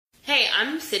Hey,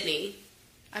 I'm Sydney.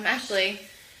 I'm Ashley.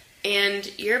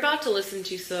 And you're about to listen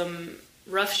to some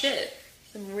rough shit.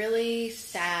 Some really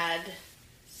sad,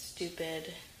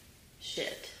 stupid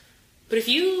shit. But if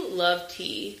you love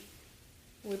tea...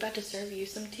 We're about to serve you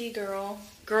some tea, girl.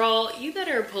 Girl, you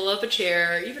better pull up a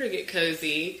chair. You better get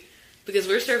cozy. Because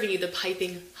we're serving you the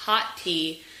piping hot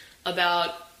tea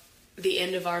about the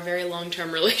end of our very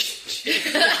long-term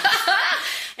relationship.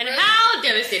 And how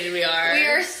devastated we are. We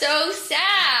are so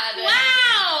sad.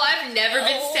 Wow! I've never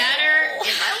been sadder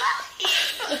in my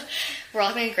life. We're all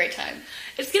having a great time.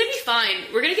 It's gonna be fine.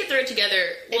 We're gonna get through it together.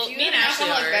 Well, if you me and have Ashley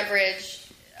an alcoholic are. beverage,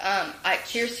 I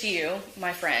cheers to you,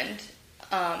 my friend.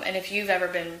 And if you've ever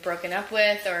been broken up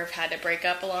with or have had to break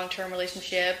up a long-term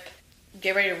relationship,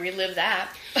 get ready to relive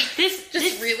that. Just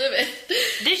relive it.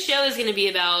 This show is going to be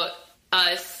about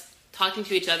us talking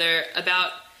to each other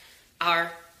about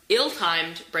our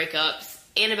ill-timed breakups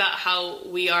and about how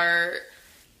we are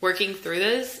working through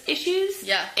those issues.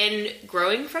 Yeah. And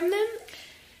growing from them.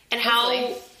 And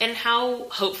hopefully,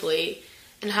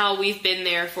 how we've been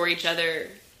there for each other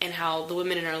and how the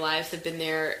women in our lives have been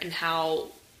there and how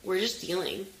we're just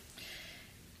dealing.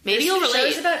 Maybe you'll relate.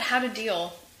 It's about how to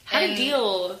deal. How to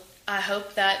deal. I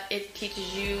hope that it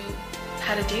teaches you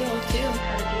how to deal, too.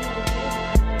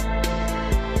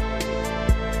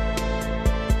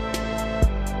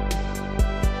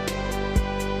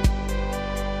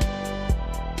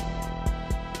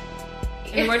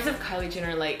 In the words of Kylie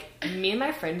Jenner, like, me and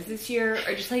my friends this year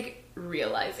are just, like,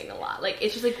 realizing a lot. Like,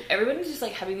 it's just, like, everyone's just,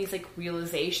 like, having these, like,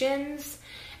 realizations.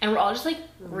 And we're all just, like,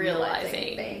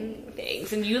 realizing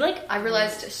things. And you, like... I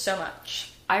realized so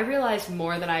much. I realized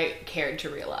more than I cared to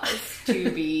realize,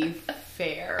 to be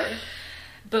fair.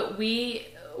 But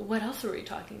what else were we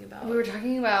talking about? We were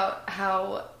talking about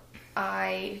how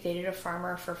I dated a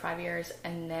farmer for 5 years,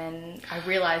 and then I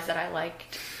realized that I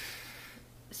liked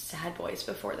sad boys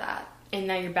before that. And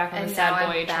now you're back on the sad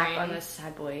boy train. Back on the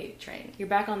sad boy train. You're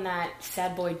back on that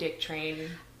sad boy dick train.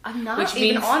 I'm not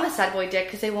even on the sad boy dick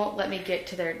because they won't let me get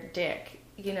to their dick.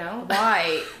 You know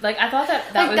why? Like, I thought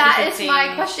that like was that is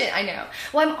my question. I know.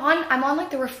 Well, I'm on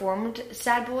like the reformed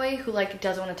sad boy who like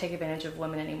doesn't want to take advantage of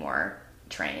women anymore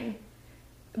train,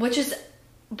 which is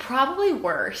probably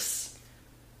worse.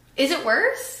 Is it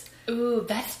worse? Ooh,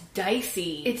 that's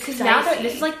dicey. It's because dicey. Now that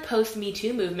this is like post Me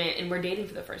Too movement, and we're dating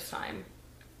for the first time.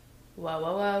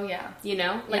 Whoa, yeah. You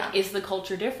know, like, yeah. Is the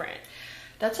culture different?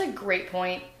 That's a great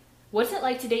point. What's it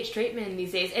like to date straight men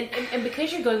these days? And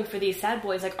because you're going for these sad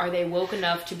boys, like, are they woke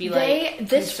enough to be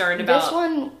concerned about? This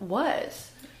one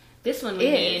was. This one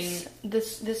is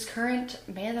this current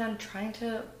man that I'm trying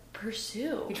to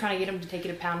pursue. You're trying to get him to take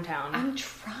you to Pound Town. I'm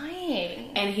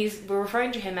trying. And we're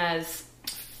referring to him as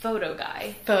photo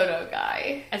guy. Photo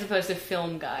guy. As opposed to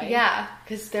film guy. Yeah,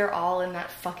 because they're all in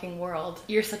that fucking world.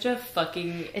 You're such a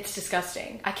fucking... It's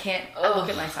disgusting. I can't look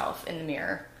at myself in the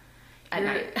mirror at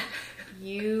night.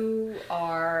 You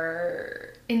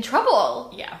are... in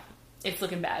trouble. Yeah. It's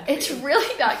looking bad. It's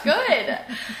really not good.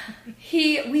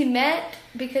 We met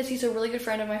because he's a really good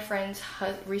friend of my friend's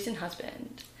recent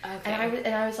husband. Okay.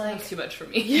 And I was like... That's too much for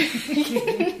me.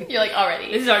 You're like,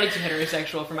 already. This is already too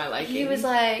heterosexual for my liking. He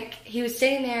was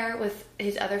staying there with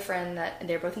his other friend that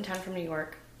they're both in town from New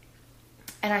York.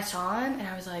 And I saw him and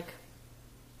I was like,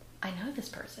 I know this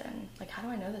person. Like, how do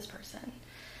I know this person?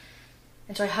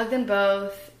 And so I hugged them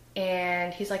both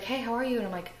and he's like, hey, how are you? And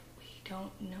I'm like, we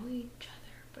don't know each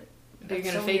other, but you're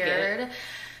gonna so fake weird. it.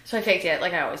 So I faked it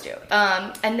like I always do.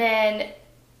 And then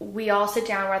we all sit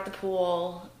down, we're at the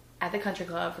pool at the country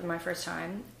club for my first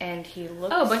time, and he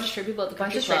looks... Oh, a bunch of straight people at the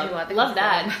country club. Love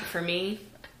that for me.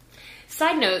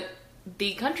 Side note,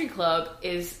 the country club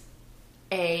is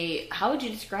how would you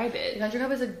describe it? The country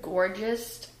club is a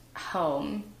gorgeous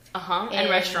home. And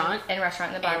restaurant. And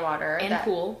restaurant in the Bywater. And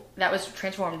pool. That was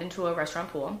transformed into a restaurant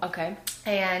pool. Okay.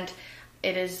 And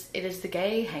it is the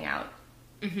gay hangout.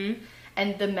 Mm-hmm.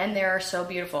 And the men there are so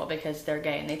beautiful because they're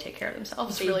gay and they take care of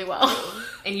themselves really well.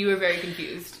 And you were very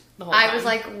confused the whole time. I was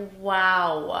like,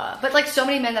 wow. But like so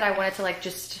many men that I wanted to like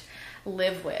just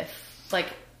live with. Like,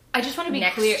 I just want to be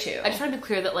clear. I just want to be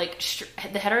clear that like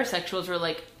the heterosexuals were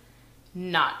like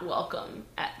not welcome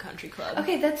at country club.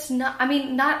 Okay, that's not... I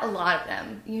mean, not a lot of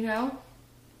them, you know?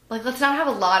 Like, let's not have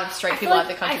a lot of straight people at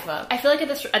the country club. I feel like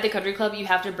at the country club, you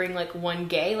have to bring, like, one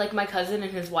gay. Like, my cousin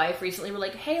and his wife recently were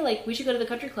like, hey, like, we should go to the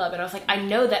country club. And I was like, I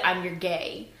know that I'm your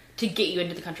gay to get you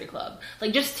into the country club.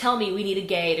 Like, just tell me we need a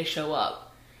gay to show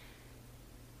up.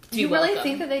 Do you really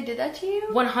think that they did that to you?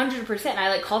 100%. And I,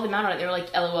 like, called them out on it. They were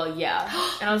like, LOL, yeah.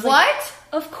 And I was what? like,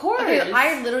 of course. Okay,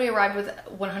 I literally arrived with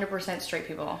 100% straight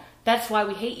people. That's why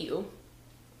we hate you.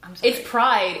 I'm sorry. It's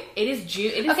Pride. It is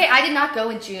June. Okay, I did not go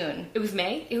in June. It was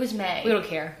May? It was May. We don't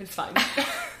care. It's fine.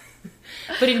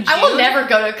 But in June... I will never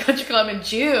go to a country club in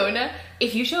June.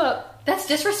 If you show up... That's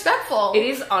disrespectful. It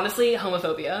is honestly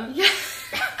homophobia. Yeah.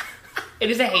 It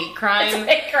is a hate crime. It's a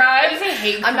hate crime. It is a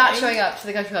hate crime. I'm not showing up to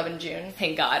the country club in June.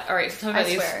 Thank God. All right, so tell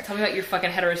me tell me about your fucking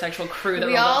heterosexual crew that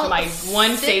we rolls up all to my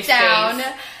one safe down,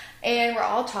 space. And we're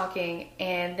all talking,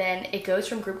 and then it goes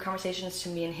from group conversations to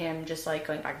me and him just like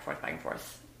going back and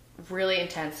forth. Really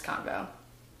intense convo.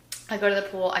 I go to the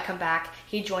pool, I come back,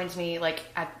 he joins me like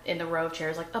in the row of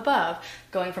chairs like above,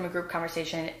 going from a group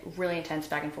conversation, really intense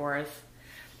back and forth.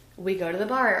 We go to the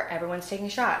bar, everyone's taking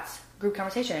shots. Group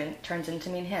conversation turns into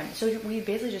me and him. So we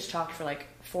basically just talked for like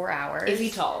 4 hours. Is he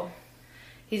tall?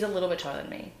 He's a little bit taller than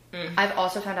me. I've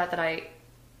also found out that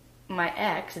my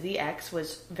ex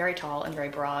was very tall and very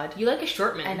broad. You like a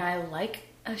short man. And I like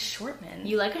a short man.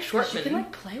 You like a short man. You can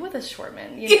like play with a short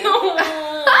man, you know?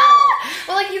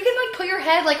 Well, like you can like put your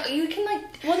head, like you can like,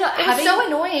 well, no, it's so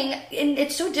annoying and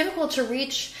it's so difficult to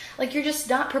reach, like you're just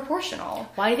not proportional.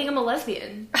 Why do you think I'm a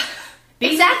lesbian?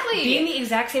 Exactly. Being the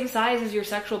exact same size as your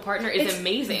sexual partner is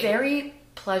amazing. Very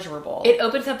pleasurable. It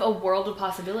opens up a world of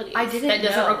possibilities. I didn't That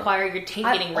doesn't know. require your taint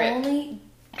getting ripped.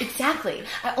 Exactly.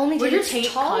 I only Were did your it taint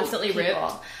tall constantly people.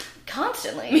 ripped?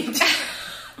 Constantly.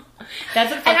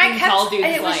 That's what fucking tall dudes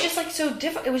and it was like. just like so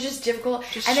difficult. It was just difficult.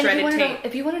 Just and then shredded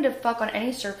if you wanted to fuck on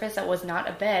any surface that was not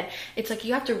a bed, it's like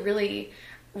you have to really,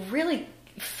 really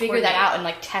figure that out and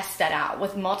like test that out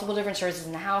with multiple different surfaces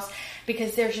in the house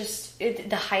because there's just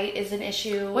the height is an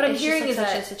issue. What I'm it's hearing just, like,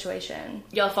 is such that a situation.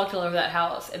 Y'all fucked all over that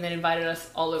house and then invited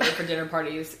us all over for dinner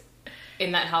parties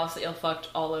in that house that y'all fucked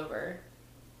all over.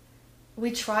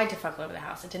 We tried to fuck all over the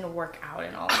house. It didn't work out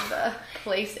in all of the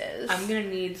places. I'm gonna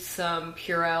need some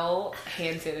Purell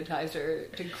hand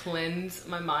sanitizer to cleanse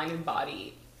my mind and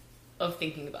body of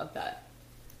thinking about that.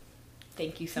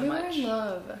 Thank you so much. We were in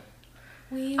love.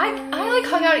 I like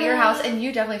hung out at your house and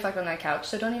you definitely fucked on that couch,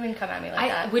 so don't even come at me like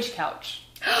that. Which couch?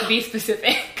 To be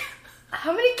specific.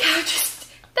 How many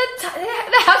couches? The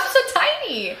house is so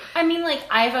tiny. I mean, like,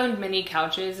 I've owned many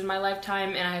couches in my lifetime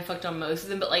and I have fucked on most of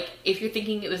them, but like, if you're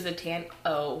thinking it was the tan,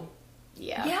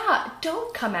 yeah. Yeah,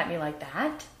 don't come at me like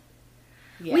that.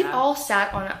 Yeah. We've all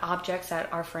sat on objects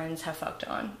that our friends have fucked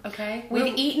on, okay?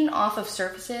 We've eaten off of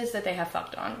surfaces that they have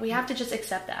fucked on. We have to just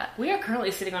accept that. We are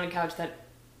currently sitting on a couch that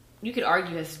you could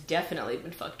argue has definitely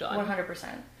been fucked on. 100%.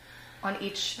 On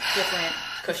each different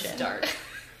cushion. Dark.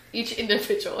 Each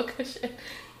individual cushion.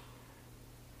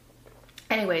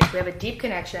 Anyways, we have a deep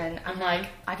connection. I'm like,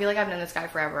 I feel like I've known this guy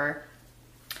forever.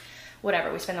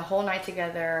 Whatever. We spend the whole night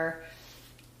together,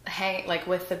 like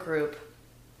with the group.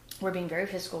 We're being very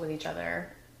physical with each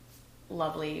other.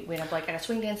 Lovely. We end up like at a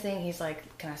swing dance thing. He's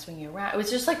like, "Can I swing you around?" It was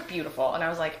just like beautiful. And I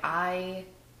was like, I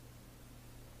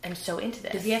am so into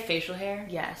this. Does he have facial hair?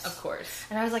 Yes. Of course.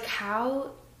 And I was like,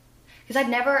 how? Because I'd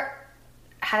never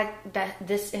had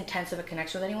this intense of a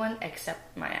connection with anyone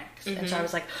except my ex. And so I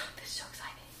was like, oh, this is so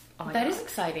exciting. Oh my That God. is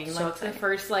exciting. So like exciting. the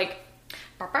first like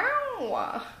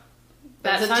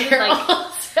That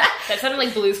sounded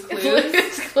like Blue's Clues.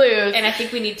 Blue's Clues. And I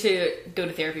think we need to go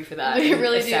to therapy for that. We and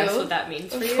really assess do. what that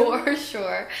means for you. For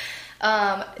sure.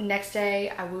 Next day,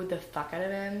 I wooed the fuck out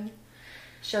of him.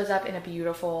 Shows up in a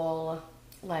beautiful,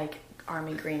 like,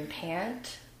 army green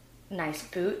pant. Nice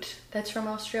boot that's from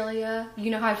Australia.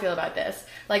 You know how I feel about this.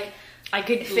 Like, I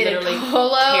could fitted literally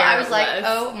polo. I was care like, less.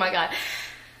 oh my God.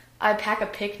 I pack a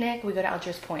picnic. We go to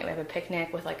Algiers Point. We have a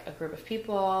picnic with, like, a group of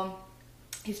people.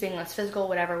 He's being less physical,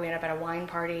 whatever. We end up at a wine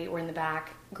party. We're in the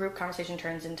back. Group conversation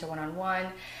turns into one-on-one.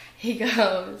 He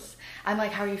goes, I'm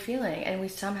like, how are you feeling? And we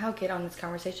somehow get on this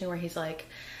conversation where he's like,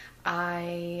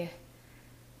 I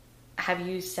have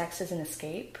used sex as an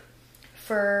escape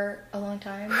for a long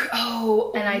time.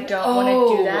 And I don't want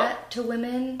to do that to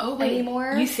women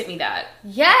anymore. You sent me that.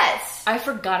 Yes. I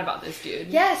forgot about this dude.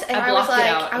 Yes. And I was blocked it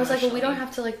like, out well, we don't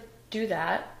have to, like, do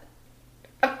that.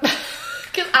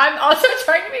 Because I'm also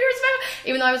trying to be respectful,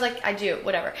 even though I was like, I do,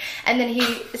 whatever. And then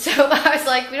so I was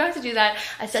like, we don't have to do that.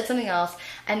 I said something else,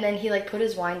 and then he like put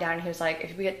his wine down, and he was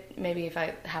like, if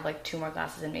I have like 2 more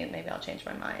glasses in me, maybe I'll change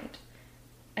my mind.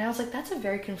 And I was like, that's a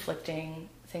very conflicting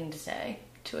thing to say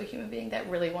to a human being that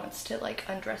really wants to like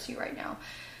undress you right now.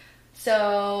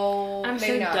 So I'm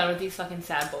maybe so not. done with these fucking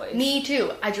sad boys. Me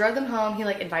too. I drug them home. He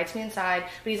like invites me inside,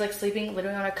 but he's like sleeping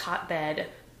literally on a cot bed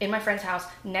in my friend's house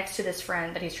next to this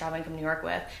friend that he's traveling from New York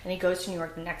with, and he goes to New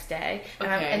York the next day,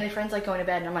 and the friend's like going to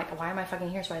bed, and I'm like, why am I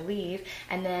fucking here? So I leave,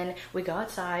 and then we go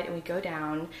outside and we go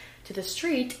down to the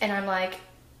street, and I'm like,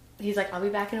 he's like, I'll be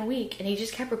back in a week, and he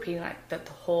just kept repeating like the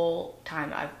whole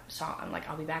time I'm like,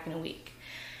 I'll be back in a week.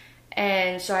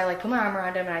 And so I like put my arm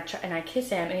around him and I kiss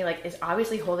him, and he like is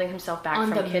obviously holding himself back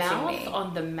from kissing me.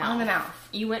 On the mouth. On the mouth.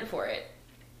 You went for it.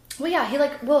 Well, yeah, he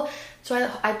like,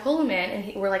 so I pull him in,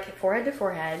 and we're like forehead to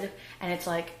forehead, and it's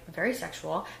like very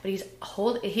sexual, but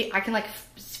I can like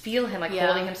feel him like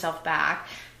holding himself back.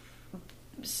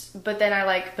 But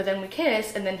then we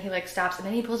kiss, and then he like stops, and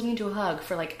then he pulls me into a hug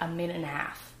for like a minute and a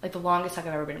half. Like the longest hug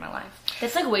I've ever been in my life.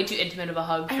 That's like way too intimate of a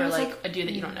hug for like a dude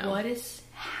that you don't know. What is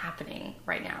happening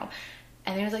right now?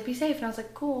 And then he was like, be safe, and I was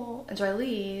like, cool. And so I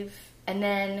leave, and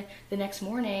then the next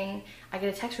morning I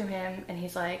get a text from him, and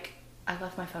he's like, I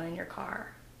left my phone in your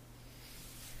car.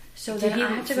 So then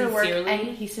I have to go to work,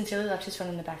 and he sincerely left his phone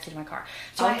in the backseat of my car.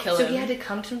 So he had to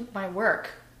come to my work,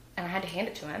 and I had to hand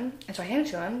it to him. And so I handed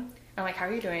it to him. I'm like, how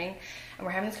are you doing? And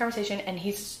we're having this conversation, and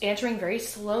he's answering very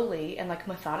slowly and like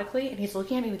methodically, and he's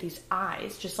looking at me with these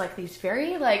eyes, just like these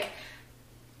very like,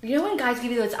 you know when guys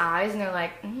give you those eyes and they're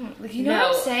like, like you know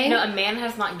what I'm saying? No, a man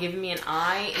has not given me an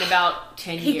eye in about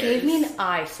 10 years. He gave me an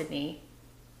eye, Sydney.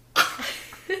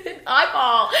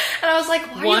 Eyeball. And I was like,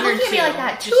 why are you looking at me like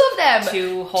that? Two of them.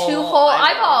 Two whole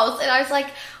eyeballs. And I was like,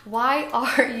 why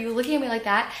are you looking at me like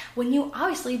that when you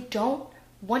obviously don't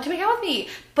want to make out with me?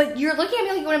 But you're looking at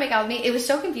me like you want to make out with me. It was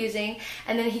so confusing.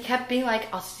 And then he kept being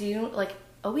like, I'll see you like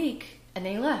a week. And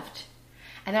then he left.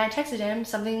 And then I texted him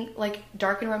something like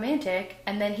dark and romantic.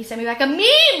 And then he sent me back a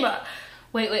meme.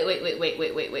 Wait.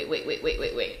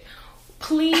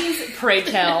 Please, pray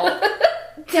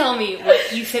tell me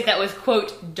what you said that was,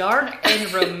 quote, dark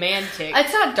and romantic.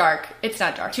 It's not dark.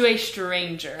 To a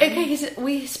stranger. Okay,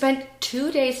 we spent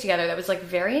 2 days together. That was like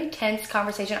very intense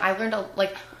conversation. I learned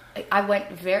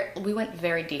we went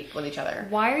very deep with each other.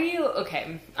 Why are you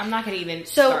okay? I'm not gonna even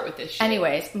start with this shit.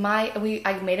 Anyways,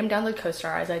 I made him download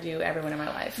CoStar as I do everyone in my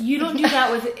life. You don't do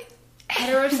that with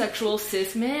heterosexual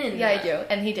cis men. Yeah, I do,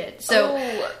 and he did. So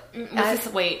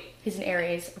wait. He's an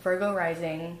Aries, Virgo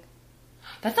rising.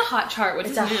 That's a hot chart. What's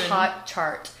his moon? It's a hot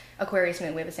chart. Aquarius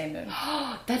moon. We have the same moon.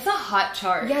 That's a hot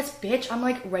chart. Yes, bitch. I'm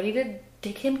like ready to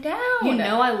dig him down. You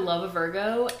know I love a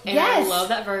Virgo, and I love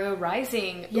that Virgo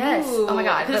rising. Yes. Ooh. Oh my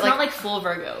god. But it's not like full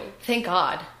Virgo. Thank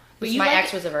God. But my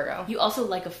ex was a Virgo. You also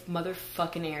like a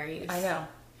motherfucking Aries. I know.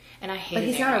 And I hate But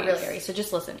he's not a real Aries, so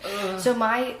just listen. Ugh. So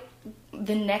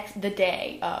the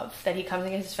day of that he comes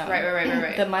and gets his phone.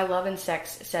 Right. That my love and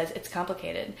sex says it's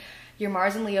complicated. Your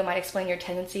Mars and Leo might explain your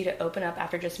tendency to open up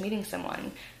after just meeting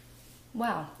someone.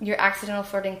 Wow. Your accidental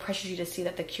flirting pressures you to see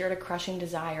that the cure to crushing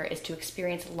desire is to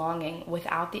experience longing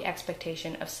without the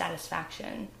expectation of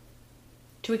satisfaction.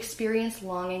 To experience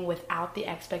longing without the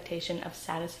expectation of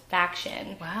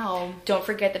satisfaction. Wow. Don't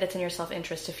forget that it's in your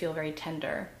self-interest to feel very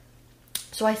tender.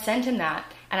 So I sent him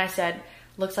that, and I said,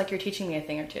 looks like you're teaching me a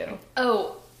thing or two.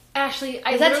 Oh, Ashley,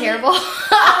 is that terrible?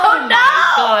 Oh no!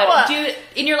 God. Dude,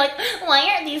 and you're like, why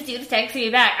aren't these dudes texting me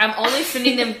back? I'm only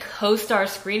sending them CoStar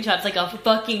screenshots like a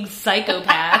fucking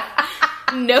psychopath.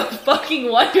 No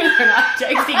fucking wonder they're not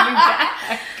texting you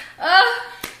back.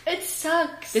 It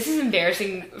sucks. This is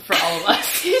embarrassing for all of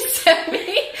us. He sent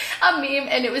me a meme,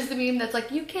 and it was the meme that's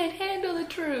like, you can't handle the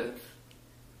truth.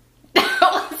 That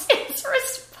was his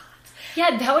response.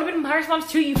 Yeah, that would have been my response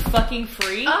too, you fucking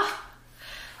freak.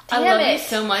 I love you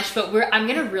so much, but I'm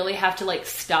gonna really have to like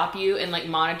stop you and like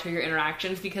monitor your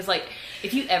interactions, because like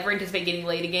if you ever anticipate getting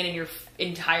laid again in your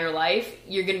entire life,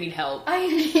 you're gonna need help. I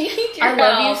need your help. I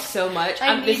love you so much.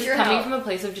 This is coming help. from a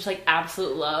place of just like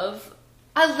absolute love.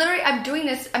 I'm doing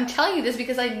this. I'm telling you this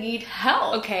because I need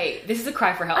help. Okay, this is a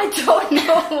cry for help. I don't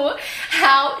know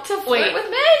how to flirt with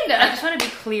men. I just want to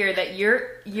be clear that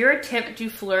your attempt to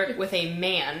flirt with a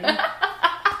man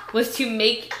was to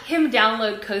make him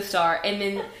download CoStar and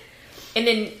then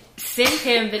send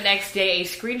him the next day a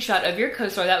screenshot of your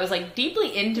CoStar that was like deeply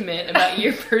intimate about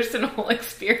your personal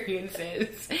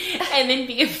experiences, and then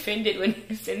be offended when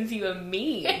he sends you a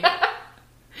meme.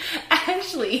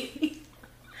 Ashley.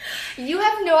 You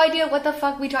have no idea what the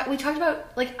fuck we talked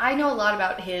about. Like, I know a lot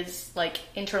about his, like,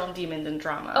 internal demons and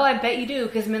drama. Oh, I bet you do,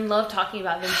 because men love talking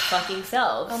about them fucking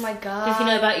selves. Oh my god. Does he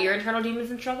know about your internal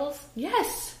demons and struggles?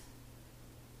 Yes.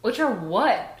 Which are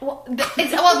what? Well, mine are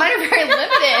very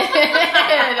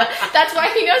limited. That's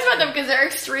why he knows about them, because they're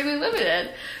extremely limited.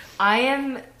 I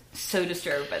am so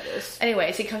disturbed by this.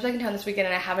 Anyways, he comes back in town this weekend,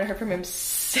 and I haven't heard from him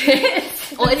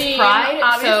since. Well, it's Pride,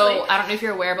 obviously. So I don't know if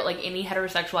you're aware, but like any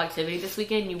heterosexual activity this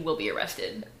weekend, you will be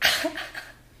arrested.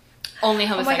 Only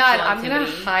homosexual activity. I'm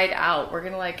gonna hide out. We're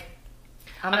gonna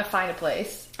I'm gonna find a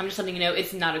place. I'm just letting you know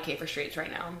it's not okay for straights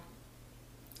right now.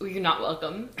 You're not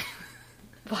welcome.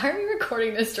 Why are we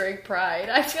recording this during Pride?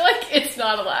 I feel like it's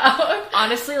not allowed.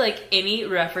 Honestly, like any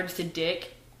reference to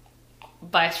dick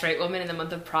by a straight woman in the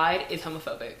month of Pride is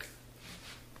homophobic.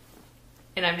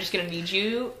 And I'm just gonna need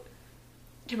you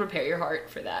to prepare your heart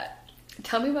for that.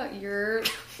 Tell me about your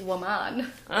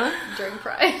woman during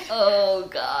Pride. Oh,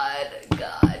 God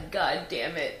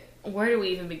damn it. Where do we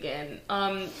even begin?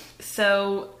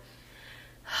 So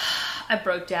I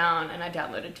broke down and I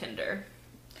downloaded Tinder.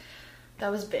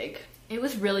 That was big. It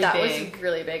was really That big. was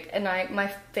really big. And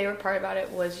my favorite part about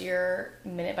it was your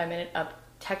minute-by-minute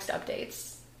text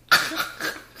updates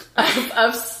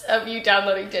of you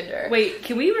downloading Tinder. Wait,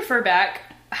 can we refer back?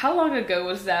 How long ago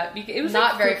was that? Because it was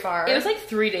not very far. It was like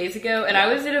 3 days ago, and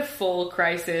I was in a full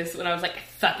crisis when I was like,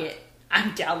 fuck it.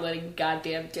 I'm downloading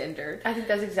goddamn Tinder. I think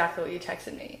that's exactly what you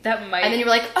texted me. That might... And then you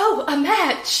were like, oh, a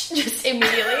match! Just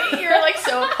immediately. You were like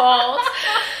so appalled.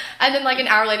 And then like an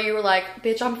hour later you were like,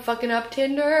 bitch, I'm fucking up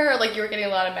Tinder. Like you were getting a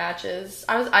lot of matches.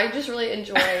 I just really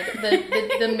enjoyed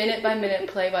the minute by minute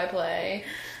play by play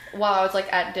while I was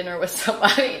like at dinner with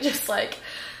somebody. Just like,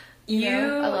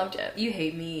 I loved it. You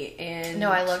hate me, and...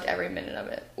 No, I loved every minute of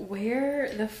it.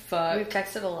 Where the fuck? We've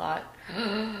texted a lot.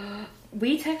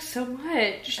 We text so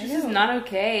much. I This is know. not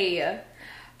okay.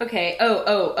 Okay.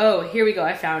 Oh, here we go.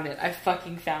 I found it. I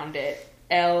fucking found it.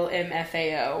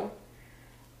 LMFAO.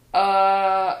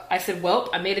 I said, welp,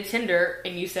 I made a Tinder,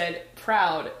 and you said,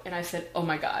 proud. And I said, oh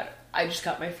my god, I just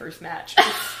got my first match.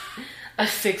 A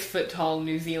 6-foot-tall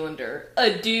New Zealander.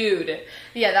 A dude.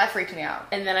 Yeah, that freaked me out.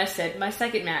 And then I said, my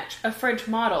second match, a French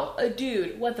model. A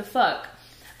dude. What the fuck?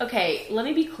 Okay, let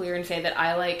me be clear and say that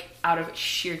I, like, out of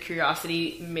sheer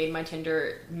curiosity, made my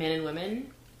Tinder men and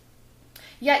women.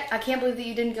 Yeah, I can't believe that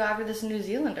you didn't go after this New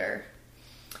Zealander.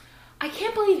 I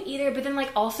can't believe either, but then, like,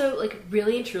 also, like,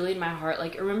 really and truly in my heart,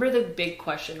 like, remember the big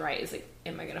question, right, is, like,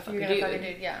 am I gonna fuck You're a gonna dude? fuck a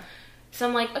dude, yeah. So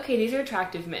I'm like, okay, these are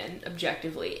attractive men,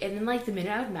 objectively. And then, like, the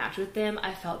minute I would match with them,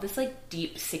 I felt this, like,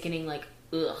 deep, sickening, like,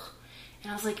 ugh.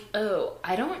 And I was like, oh,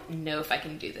 I don't know if I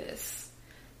can do this.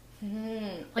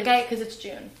 Like, Because it's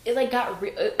June. It, like, got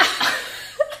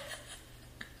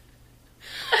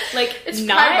like, It's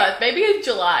not... Pride Month. Maybe in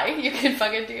July you can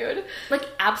fuck a dude. Like,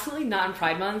 absolutely not in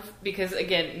Pride Month, because,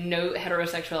 again, no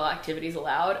heterosexual activities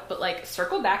allowed. But, like,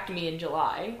 circle back to me in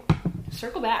July.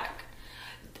 Circle back.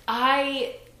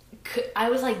 I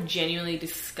was, like, genuinely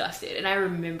disgusted. And I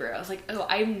remember, I was like, oh,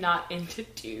 I'm not into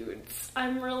dudes.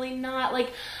 I'm really not.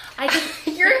 Like, I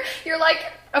can... You're like,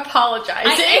 apologizing.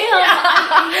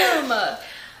 I am.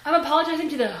 I'm apologizing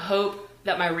to the hope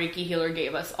that my Reiki healer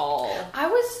gave us all.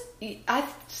 I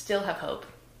still have hope.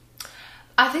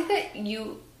 I think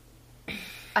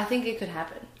it could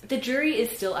happen. The jury is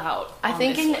still out. I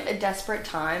think in one. a desperate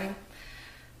time,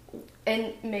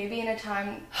 and maybe in a time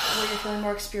where you're feeling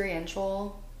more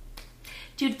experiential.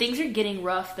 Dude, things are getting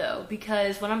rough, though,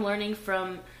 because what I'm learning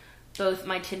from both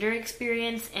my Tinder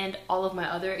experience and all of my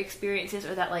other experiences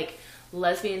are that, like,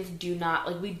 lesbians do not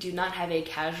have a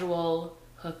casual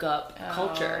hookup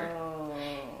culture.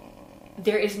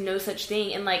 There is no such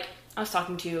thing. And, like, I was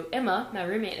talking to Emma, my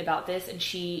roommate, about this, and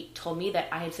she told me that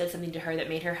I had said something to her that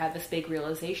made her have this big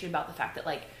realization about the fact that,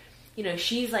 like, you know,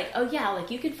 she's like, oh yeah,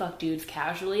 like, you can fuck dudes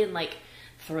casually and, like,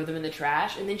 throw them in the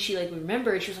trash. And then she, like,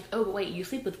 remembered, she was like, oh, but wait, you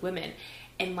sleep with women.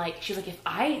 And, like, she's like, if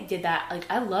I did that, like,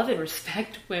 I love and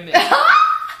respect women.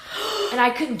 And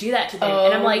I couldn't do that to them.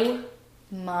 And I'm like,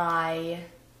 my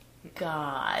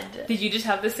God. did you just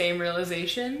have the same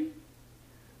realization?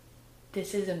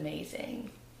 This is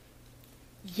amazing.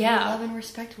 Yeah. You love and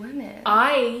respect women.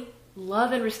 I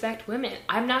love and respect women.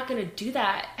 I'm not going to do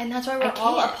that. And that's why we're I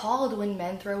all can't. appalled when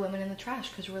men throw women in the trash.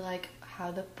 Because we're like,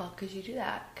 how the fuck could you do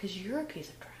that? Because you're a piece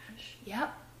of trash.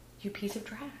 Yep. You piece of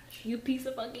trash. You piece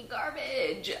of fucking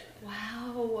garbage.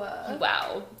 Wow.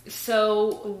 Wow.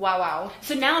 So Wow.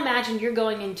 So now imagine you're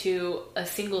going into a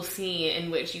single scene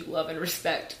in which you love and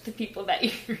respect the people that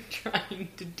you're trying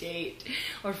to date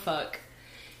or fuck.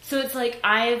 So it's like,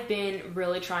 I've been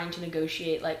really trying to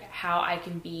negotiate, like, how I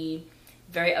can be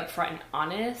very upfront and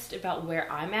honest about where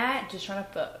I'm at. Just trying to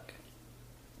fuck.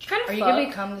 Trying to Are fuck. you going to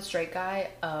become the straight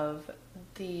guy of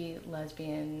the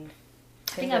lesbian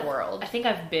Tinder world? I think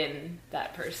I've been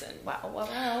that person.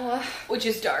 Wow. Which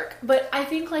is dark. But I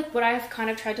think, like, what I've kind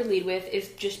of tried to lead with is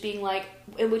just being like,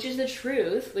 and which is the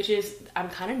truth, which is, I'm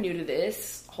kind of new to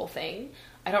this whole thing.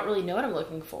 I don't really know what I'm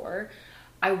looking for.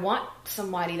 I want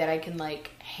somebody that I can,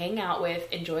 like, hang out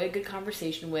with, enjoy a good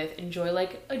conversation with, enjoy,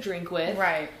 like, a drink with.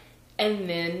 Right. And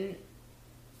then,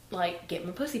 like, get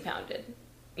my pussy pounded.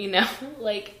 You know?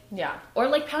 Like, yeah. Or,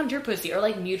 like, pound your pussy. Or,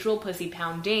 like, mutual pussy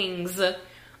poundings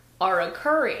are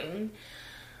occurring.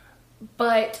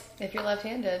 But... If you're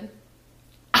left-handed.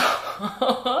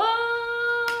 Oh!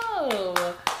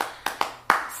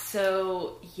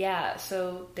 So, yeah.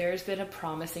 So, there's been a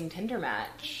promising Tinder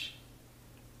match.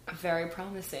 Very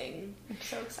promising. I'm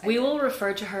so excited. We will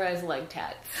refer to her as Leg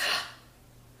Tats.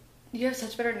 You have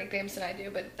such better nicknames than I do,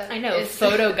 but that I know. is...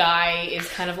 Photo Guy is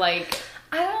kind of like...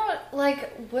 I don't, like,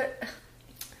 what...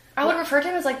 I would refer to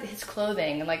him as, like, his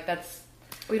clothing, and, like, that's...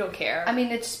 We don't care. I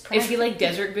mean, it's... Is he like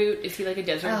Desert Boot? Is he like a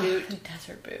Desert Boot?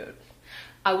 Desert Boot.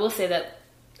 I will say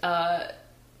that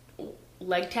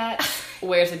Leg Tats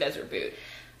wears a Desert Boot.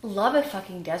 Love a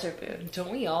fucking Desert Boot.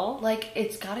 Don't we all? Like,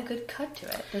 it's got a good cut to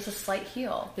it. There's a slight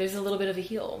heel. There's a little bit of a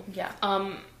heel. Yeah.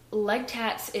 Leg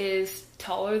Tats is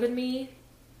taller than me.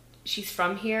 She's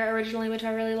from here originally, which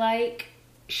I really like.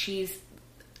 She's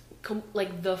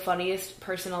like the funniest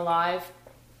person alive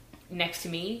next to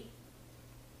me.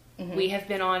 Mm-hmm. We have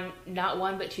been on not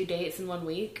one but 2 dates in 1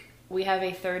 week. We have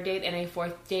a third date and a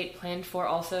fourth date planned for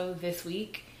also this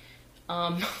week.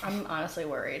 I'm honestly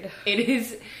worried. It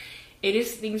is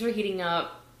things are heating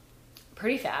up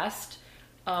pretty fast.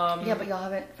 Yeah, but y'all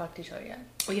haven't fucked each other yet.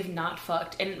 We have not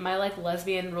fucked. And my like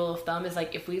lesbian rule of thumb is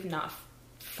like if we've not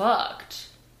fucked,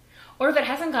 or if it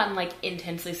hasn't gotten like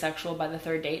intensely sexual by the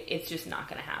third date, it's just not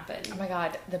gonna happen. Oh my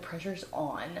god, the pressure's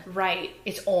on. Right.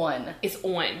 It's on. It's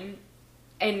on.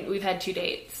 And we've had 2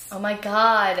 dates. Oh my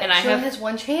god. And she only has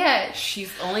one chance.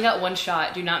 She's only got one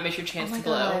shot. Do not miss your chance to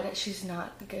blow. Oh my god, she's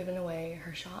not giving away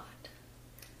her shot.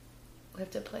 We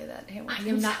have to play that. I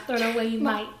am not throwing away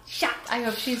my shot. I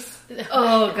hope she's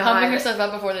humping herself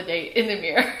up before the date in the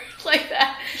mirror like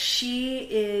that. She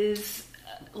is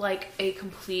like a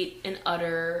complete and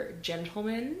utter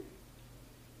gentleman.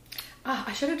 Oh,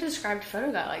 I should have described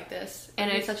Photo Guy like this.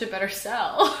 And it's such a better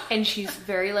sell. And she's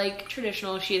very like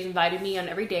traditional. She has invited me on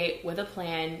every date with a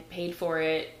plan, paid for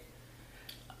it.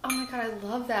 Oh my god, I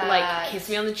love that. Like, kiss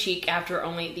me on the cheek after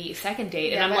only the second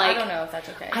date. Yeah, and I'm like... I don't know if that's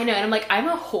okay. I know, and I'm like, I'm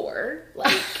a whore.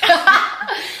 Like...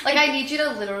 like, I need you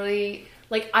to literally...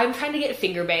 Like, I'm trying to get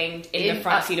finger banged in the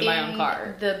front seat of my own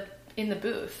car. In the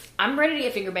booth. I'm ready to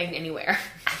get finger banged anywhere.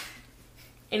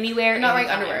 Anywhere. I'm not wearing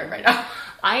underwear right now.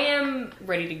 I am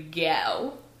ready to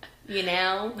go. You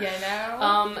know?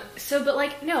 So, but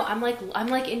like, no, I'm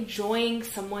like enjoying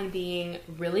someone being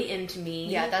really into me.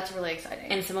 Yeah, that's really exciting.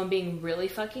 And someone being really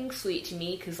fucking sweet to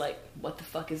me, because like, what the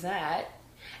fuck is that?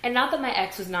 And not that my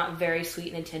ex was not very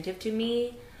sweet and attentive to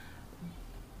me.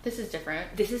 This is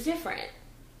different. This is different.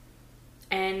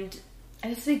 And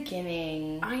it's the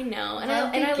beginning. I know. And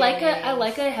I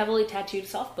like a heavily tattooed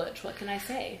soft butch. What can I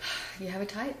say? You have a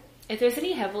type. If there's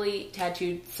any heavily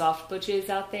tattooed soft butches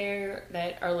out there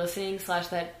that are listening /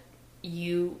 that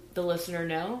you, the listener,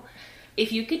 know,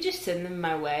 if you could just send them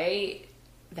my way,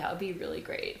 that would be really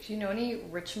great. If you know any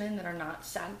rich men that are not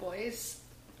sad boys,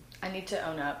 I need to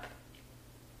own up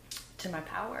to my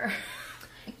power.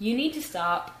 You need to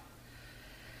stop.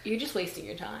 You're just wasting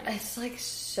your time. It's like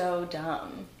so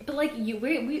dumb. But like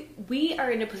we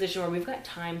are in a position where we've got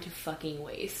time to fucking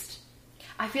waste.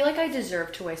 I feel like I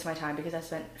deserve to waste my time because I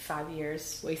spent 5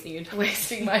 years wasting your time.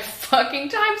 Wasting my fucking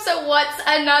time. So what's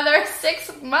another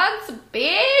 6 months,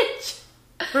 bitch?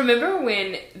 Remember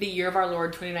when the year of our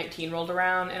Lord 2019 rolled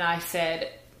around and I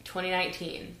said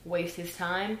 2019, waste his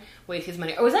time, waste his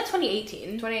money. Or was that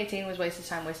 2018? 2018 was waste his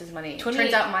time, waste his money.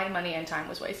 Turns out my money and time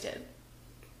was wasted.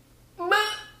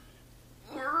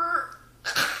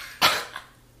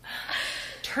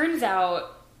 Turns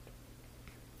out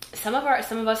some of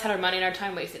us had our money and our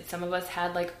time wasted. Some of us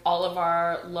had like all of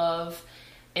our love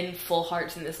and full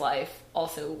hearts in this life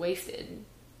also wasted.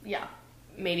 Yeah.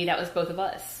 Maybe that was both of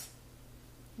us.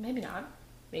 Maybe not.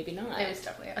 Maybe not. It was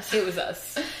definitely us. It was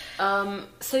us.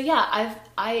 So yeah,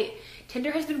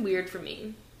 Tinder has been weird for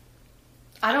me.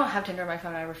 I don't have Tinder on my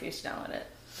phone. I refuse to download it.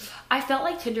 I felt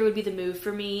like Tinder would be the move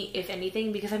for me, if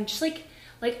anything, because I'm just like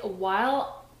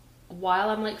while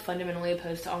I'm like fundamentally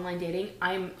opposed to online dating,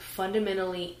 I'm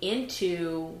fundamentally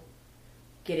into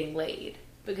getting laid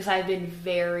because I've been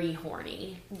very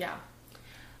horny. Yeah.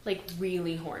 Like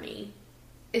really horny.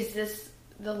 Is this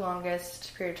the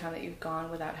longest period of time that you've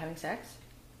gone without having sex?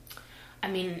 I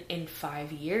mean, in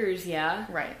 5 years, yeah.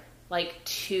 Right. Like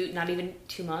not even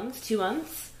 2 months. 2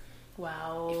 months.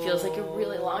 Wow. It feels like a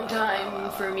really long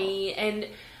time for me. And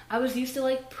I was used to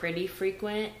like pretty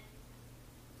frequent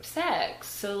sex.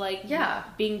 So like, yeah,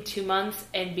 being 2 months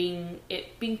and being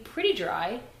pretty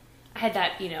dry. I had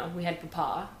that, we had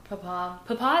Papa.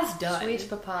 Papa's done. Sweet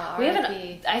Papa.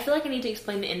 I feel like I need to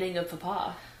explain the ending of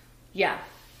Papa. Yeah.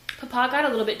 Papa got a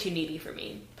little bit too needy for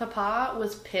me. Papa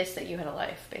was pissed that you had a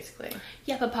life, basically.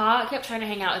 Yeah, Papa kept trying to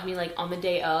hang out with me like on the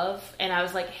day of, and I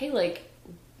was like, hey, like,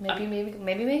 maybe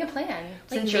make a plan.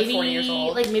 Like since you're 40 years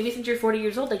old. Like maybe since you're 40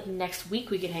 years old, like next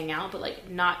week we could hang out, but like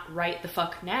not right the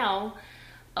fuck now.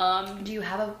 Do you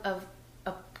have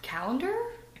a calendar?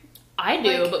 I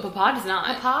do, Like, but Papa does not.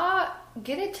 Papa,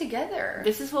 get it together.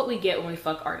 This is what we get when we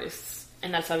fuck artists.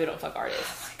 And that's why we don't fuck Oh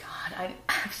artists. my god,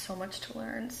 I have so much to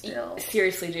learn still.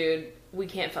 Seriously, dude. We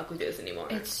can't fuck with this anymore.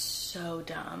 It's so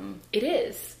dumb. It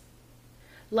is.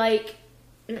 Like,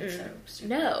 It's so stupid.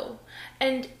 no.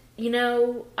 And, you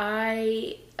know,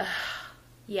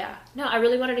 yeah. No, I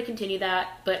really wanted to continue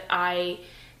that, but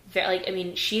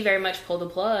she very much pulled the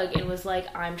plug and was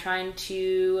like, I'm trying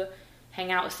to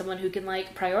hang out with someone who can,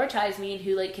 like, prioritize me and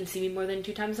who, like, can see me more than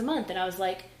 2 times a month. And I was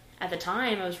like, at the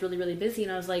time, I was really, really busy,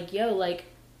 and I was like, yo, like,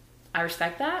 I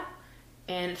respect that,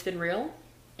 and it's been real,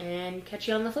 and catch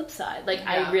you on the flip side. Like,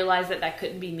 Yeah. I realized that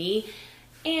couldn't be me,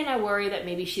 and I worry that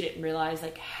maybe she didn't realize,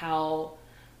 like, how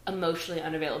emotionally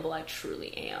unavailable I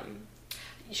truly am.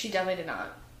 She definitely did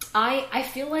not. I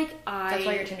feel like That's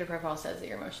why your Tinder profile says that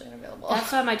you're emotionally unavailable.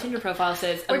 That's why my Tinder profile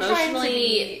says We're trying to emotionally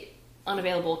be...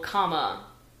 unavailable, comma,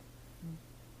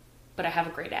 but I have a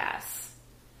great ass.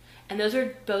 And those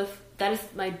are both, that is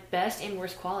my best and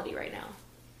worst quality right now.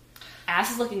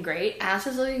 Ass is looking great. Ass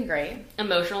is looking great.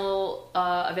 Emotional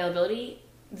availability,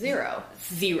 0.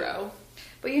 0.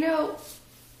 But you know,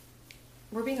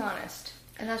 we're being honest,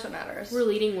 and that's what matters. We're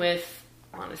leading with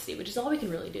honesty, which is all we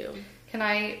can really do. Can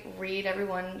I read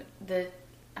everyone the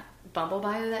Bumble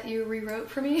bio that you rewrote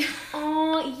for me?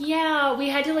 Oh, yeah. We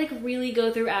had to, like, really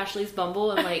go through Ashley's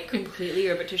Bumble and, like, completely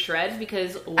rip it to shreds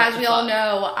because As we all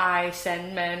know, I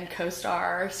send men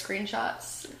co-star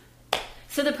screenshots.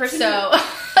 So the person So...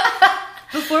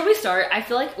 Before we start, I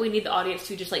feel like we need the audience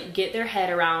to just, like, get their head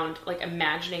around, like,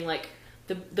 imagining, like,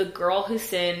 the girl who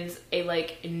sends a,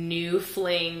 like, new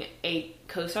fling a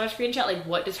co-star screenshot, like,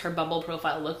 what does her Bumble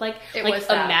profile look like? It like, was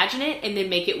that. imagine it and then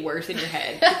make it worse in your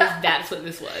head, because that's what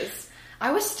this was.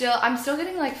 I'm still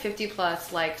getting, like, 50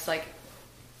 plus likes, like,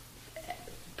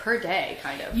 per day,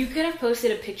 kind of. You could have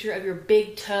posted a picture of your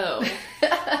big toe,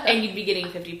 and you'd be getting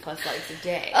 50 plus likes a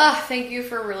day. Thank you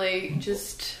for really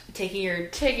just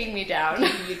Taking me down.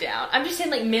 you down. I'm just saying,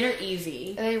 like, men are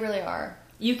easy. They really are.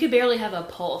 You could barely have a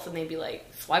pulse, and they'd be like,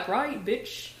 swipe right,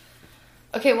 bitch.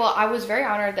 Okay, well, I was very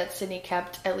honored that Sydney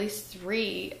kept at least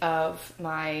 3 of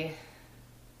my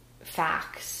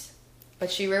facts,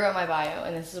 but she rewrote my bio,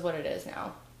 and this is what it is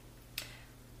now.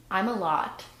 I'm a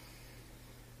lot.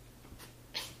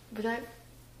 But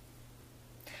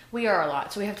we are a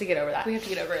lot, so we have to get over that. We have to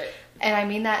get over it. And I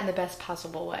mean that in the best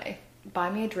possible way.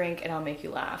 Buy me a drink, and I'll make you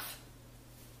laugh.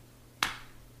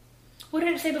 What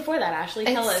did it say before that, Ashley?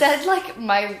 Tell us. It said, like,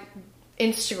 my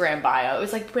Instagram bio. It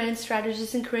was like brand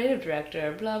strategist and creative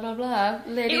director, blah, blah, blah.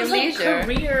 Lady It was of like leisure.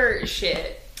 career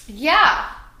shit. Yeah.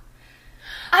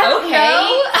 I don't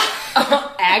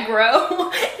know.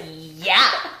 Aggro. Yeah.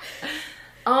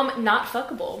 Not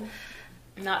fuckable.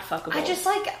 Not fuckable. I just,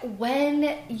 like,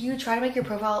 when you try to make your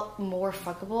profile more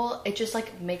fuckable, it just,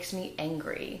 like, makes me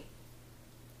angry.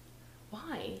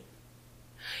 Why?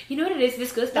 You know what it is?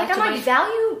 This goes back Like, to I'm like,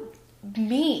 value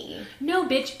me. No,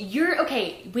 bitch, you're...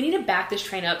 Okay, we need to back this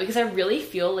train up because I really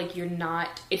feel like you're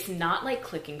not... It's not, like,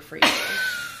 clicking for you.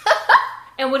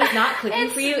 And what is not clicking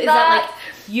for you is that, like,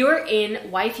 you're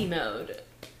in wifey mode.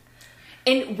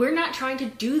 And we're not trying to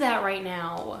do that right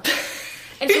now.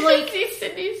 And so, like... see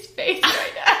Sydney's face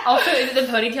right now. Also, is it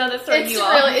the ponytail that's throwing It's you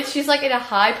really, off? she's like in a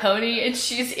high pony and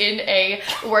she's in a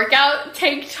workout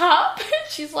tank top.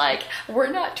 She's like,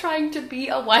 we're not trying to be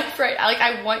a wife right now. Like,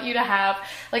 I want you to have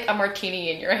like a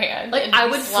martini in your hand. Like, and I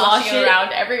be would sloshing slosh it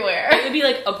around everywhere. It would be,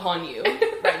 like, upon you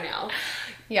right now.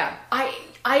 Yeah.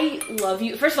 I love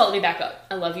you. First of all, let me back up.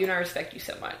 I love you and I respect you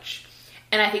so much.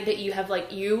 And I think that you have,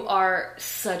 like, you are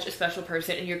such a special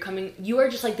person and you are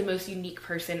just, like, the most unique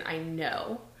person I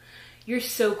know. You're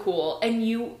so cool, and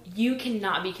you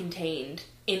cannot be contained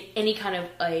in any kind of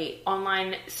a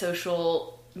online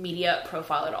social media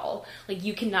profile at all. Like,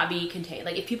 you cannot be contained.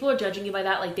 Like, if people are judging you by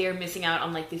that, like, they are missing out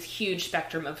on, like, this huge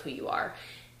spectrum of who you are,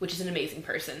 which is an amazing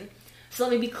person. So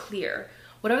let me be clear.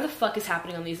 Whatever the fuck is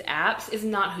happening on these apps is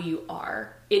not who you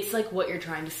are. It's, like, what you're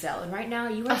trying to sell. And right now,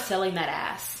 you are selling that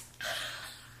ass.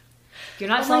 You're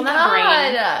not selling that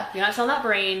brain. You're not selling that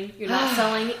brain. You're not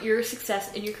selling your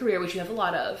success in your career, which you have a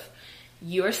lot of.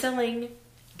 You're selling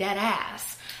that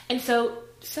ass. And so...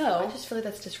 I just feel like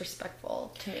that's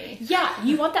disrespectful to me. Yeah,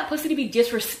 you want that pussy to be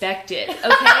disrespected,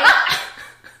 okay?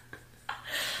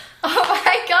 Oh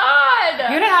my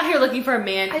god! You're not out here looking for a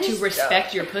man I to just respect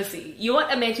don't. your pussy. You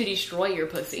want a man to destroy your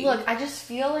pussy. Look, I just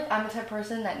feel like I'm the type of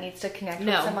person that needs to connect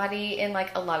with somebody in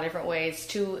like a lot of different ways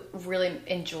to really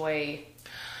enjoy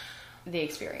the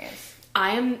experience.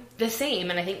 I am the same,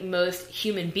 and I think most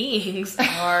human beings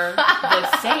are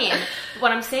the same.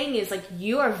 What I'm saying is, like,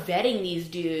 you are vetting these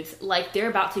dudes like they're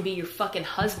about to be your fucking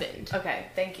husband. Okay,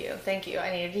 thank you.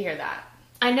 I needed to hear that.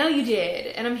 I know you did,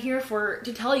 and I'm here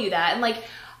to tell you that. And, like,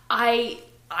 I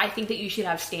think that you should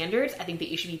have standards. I think that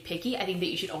you should be picky. I think that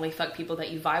you should only fuck people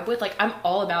that you vibe with. Like, I'm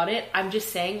all about it. I'm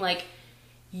just saying, like,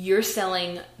 you're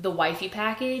selling the wifey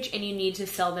package, and you need to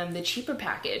sell them the cheaper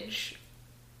package.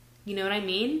 You know what I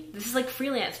mean? This is like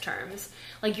freelance terms.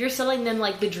 Like, you're selling them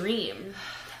like the dream.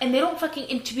 And they don't fucking,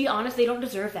 and to be honest, they don't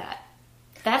deserve that.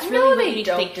 That's really what you need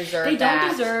to think. They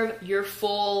don't deserve your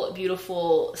full,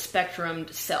 beautiful,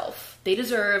 spectrumed self. They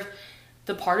deserve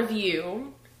the part of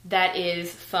you that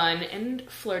is fun and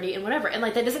flirty and whatever. And,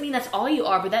 like, that doesn't mean that's all you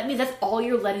are, but that means that's all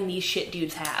you're letting these shit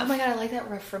dudes have. Oh my god, I like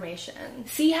that reformation.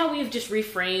 See how we've just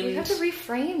reframed? We have to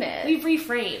reframe it. We've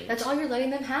reframed. That's all you're letting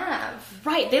them have.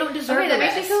 Right, they don't deserve that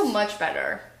makes me feel much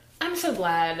better. I'm so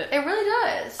glad. It really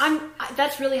does.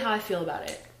 That's really how I feel about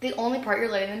it. The only part you're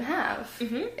letting them have.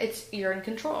 Mm-hmm. You're in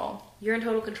control. You're in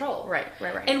total control. Right.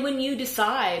 And when you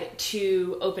decide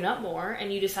to open up more,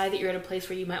 and you decide that you're at a place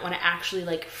where you might want to actually,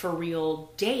 like, for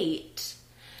real date,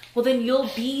 well, then you'll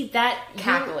be that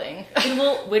cackling.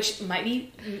 Which might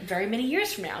be very many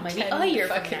years from now. It might be a year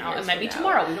from now. It might be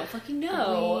tomorrow. We don't fucking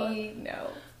know. We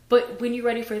know. But when you're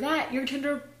ready for that, your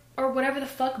Tinder or whatever the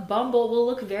fuck Bumble will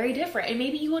look very different. And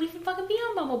maybe you won't even fucking be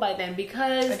on Bumble by then,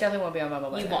 because... I definitely won't be on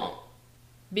Bumble by then. You won't.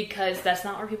 Because that's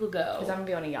not where people go. Because I'm going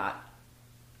to be on a yacht.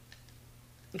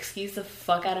 Excuse the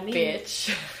fuck out of me.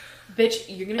 Bitch,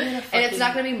 you're going to be on a fucking... And it's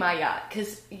not going to be my yacht,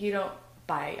 because you don't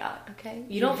buy a yacht, okay?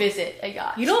 You don't visit a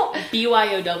yacht. You don't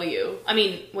BYOW. I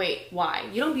mean, wait, why?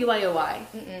 You don't BYOY.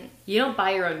 Mm-mm. You don't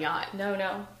buy your own yacht.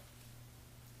 No.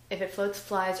 If it floats,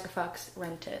 flies, or fucks,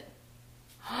 rent it.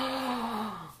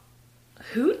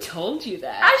 Who told you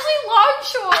that? Ashley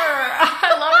Longshore!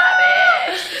 I love that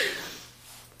bitch!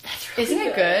 That's really Isn't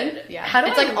it good? Yeah.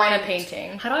 It's like on a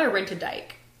painting. How do I rent a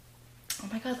dyke? Oh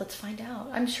my god, let's find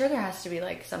out. I'm sure there has to be,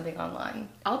 like, something online.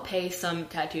 I'll pay some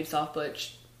tattooed soft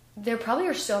butch. There probably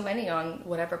are so many on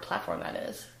whatever platform that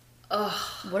is. Ugh.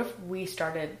 What if we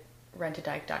started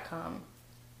rentadyke.com?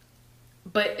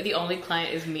 But the only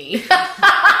client is me. Oh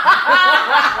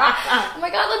my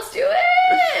god, let's do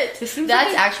it!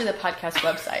 That's actually the podcast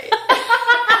website.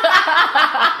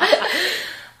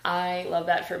 I love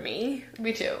that for me.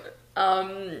 Me too.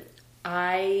 So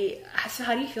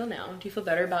how do you feel now? Do you feel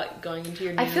better about going into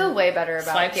your new I feel way better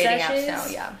about dating apps now,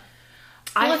 yeah.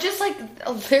 Well, just like,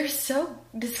 they're so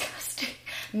disgusting.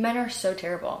 Men are so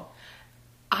terrible.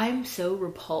 I'm so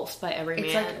repulsed by every man.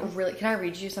 It's like, really, can I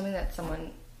read you something that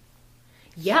someone...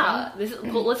 Yeah,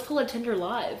 let's pull a Tinder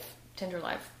Live. Tinder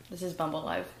Live. This is Bumble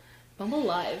Live. Bumble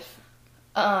Live.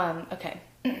 Okay.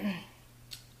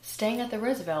 Staying at the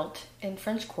Roosevelt in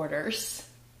French Quarters.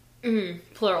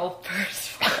 Plural.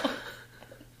 First of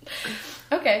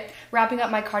all. Okay. Wrapping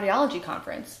up my cardiology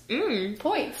conference.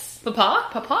 Points.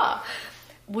 Papa.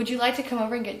 Would you like to come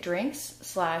over and get drinks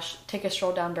 / take a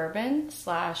stroll down Bourbon /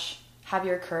 have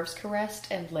your curves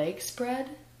caressed and legs spread?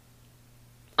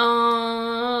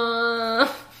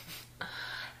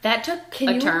 That took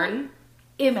a turn.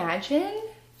 Imagine?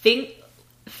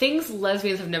 Things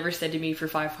lesbians have never said to me for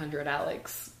 500,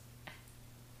 Alex.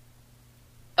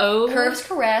 Oh. Curves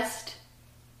caressed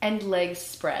and legs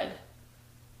spread.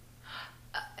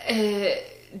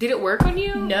 Did it work on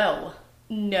you? No.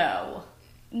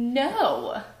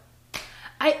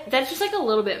 That's just like a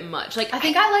little bit much. Like, I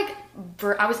think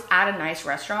I was at a nice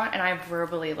restaurant and I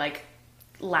verbally like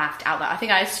laughed out loud. I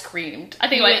think I screamed. I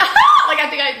think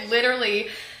I literally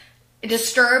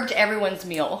disturbed everyone's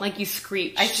meal. Like, you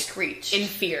screeched. I screeched. In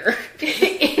fear.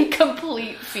 In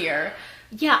complete fear.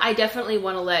 Yeah, I definitely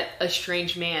want to let a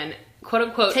strange man, quote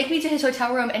unquote, take me to his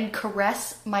hotel room and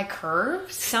caress my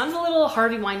curves. Sounds a little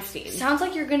Harvey Weinstein. Sounds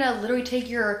like you're gonna literally take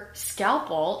your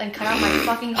scalpel and cut out my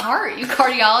fucking heart, you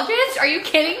cardiologist. Are you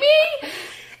kidding me?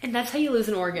 And that's how you lose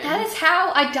an organ. That is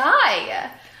how I die.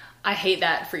 I hate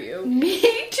that for you. Me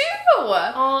too.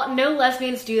 Oh, no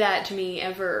lesbians do that to me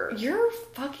ever. You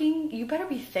better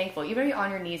be thankful. You better be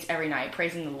on your knees every night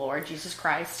praising the Lord Jesus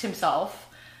Christ himself.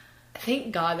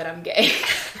 Thank God that I'm gay.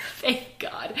 Thank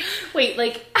God. Wait,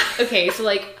 okay, so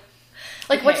okay.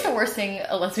 What's the worst thing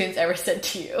a lesbian's ever said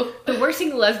to you? The worst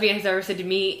thing a lesbian has ever said to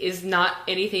me is not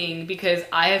anything, because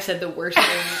I have said the worst thing.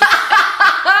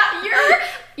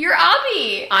 You're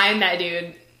Abby. I'm that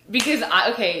dude. Because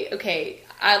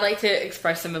I'd like to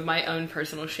express some of my own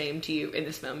personal shame to you in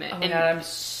this moment. Oh my God, I'm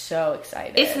so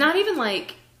excited. It's not even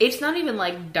like it's not even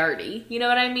like dirty. You know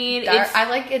what I mean? I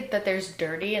like it that there's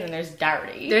dirty and then there's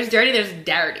dirty. There's dirty, there's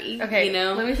dirty. Okay, you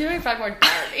know? let me see if I can find more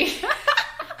dirty.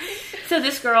 So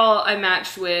this girl I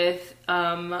matched with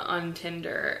on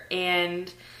Tinder,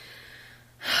 and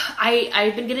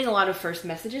I've been getting a lot of first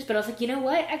messages, but I was like, you know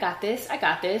what? I got this.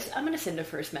 I'm going to send a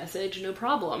first message, no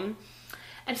problem.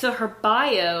 And so her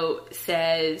bio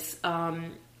says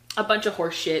a bunch of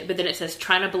horse shit, but then it says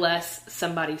trying to bless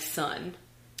somebody's son.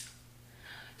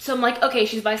 So I'm like, okay,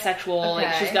 she's bisexual. Okay.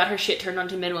 Like, she's got her shit turned on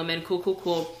to men, women.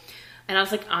 Cool. And I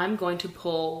was like, I'm going to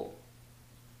pull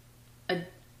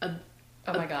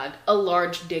Oh my god. a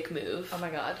large dick move. Oh my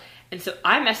god. And so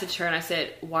I messaged her and I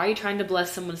said, why are you trying to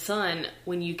bless someone's son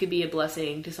when you could be a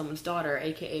blessing to someone's daughter,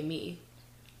 aka me?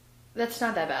 That's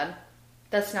not that bad.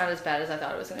 That's not as bad as I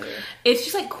thought it was going to be. It's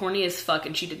just like corny as fuck,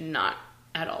 and she did not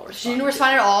at all respond. She didn't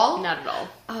respond at all? Not at all.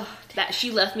 Oh, That she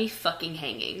left me fucking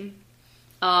hanging.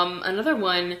 Another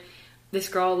one, this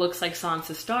girl looks like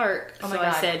Sansa Stark. Oh my so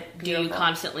God. I said, do Beautiful.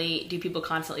 people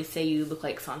constantly say you look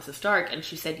like Sansa Stark? And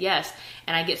she said yes.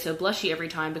 And I get so blushy every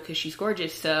time because she's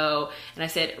gorgeous. So, and I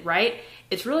said, right?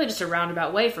 It's really just a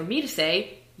roundabout way for me to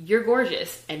say, you're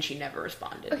gorgeous. And she never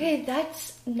responded. okay,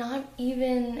 that's not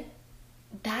even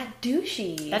that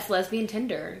douchey. That's lesbian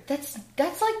Tinder. That's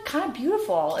like kind of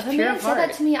beautiful. If a pure man of said that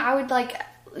heart. to me, I would like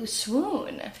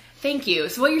swoon. Thank you.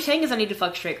 So what you're saying is I need to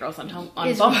fuck straight girls on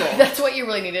Is- Bumble. That's what you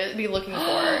really need to be looking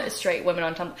for, straight women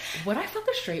on Tumblr. Would I fuck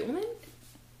a straight woman?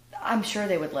 I'm sure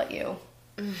they would let you.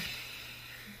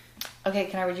 Okay,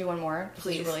 can I read you one more? This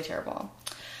Please. is really terrible.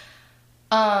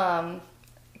 Can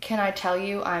I tell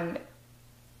you I'm...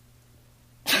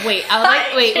 Wait,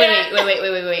 wait.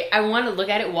 I want to look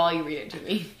at it while you read it to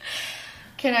me.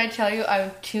 Can I tell you I'm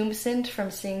tombsoned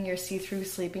from seeing your see-through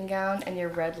sleeping gown and your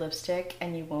red lipstick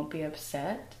and you won't be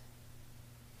upset?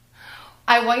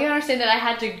 I want you to understand that I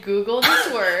had to Google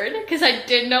this word because I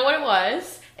didn't know what it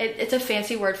was. It's a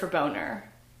fancy word for boner.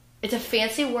 It's a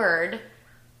fancy word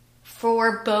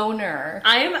for boner.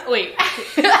 I am... Wait.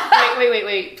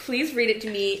 Wait. Please read it to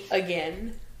me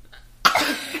again.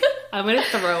 I'm going to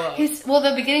throw up.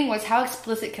 The beginning was, how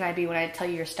explicit can I be when I tell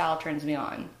you your style turns me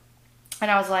on? And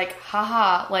I was like,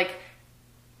 haha, like,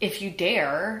 if you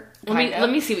dare. Let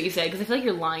me see what you said, because I feel like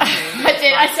you're lying to me. I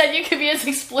did. I said you could be as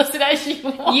explicit as you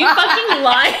want. You fucking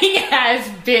lying ass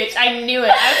bitch. I knew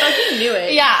it. I fucking knew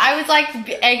it. Yeah, I was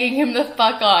like egging him the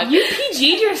fuck on. You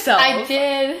PG'd yourself. I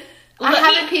did. I Let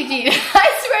haven't PG'd.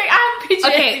 I swear I haven't PG'd.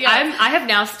 Okay, I have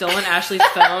now stolen Ashley's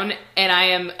phone, and I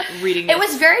am reading this. It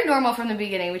was very normal from the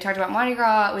beginning. We talked about Mardi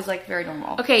Gras. It was like very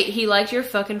normal. Okay, he liked your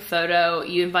fucking photo.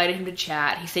 You invited him to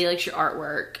chat. He said he likes your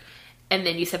artwork. And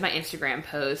then you said my Instagram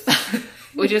post,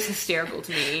 which was hysterical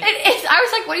to me. I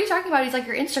was like, what are you talking about? He's like,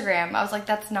 your Instagram. I was like,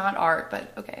 that's not art,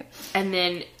 but okay. And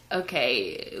then,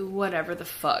 okay, whatever the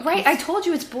fuck. Right, I told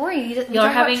you it's boring. Y'all are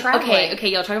having, okay,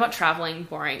 y'all talking about traveling,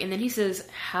 boring. And then he says,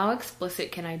 how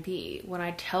explicit can I be? When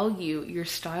I tell you your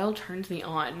style turns me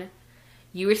on,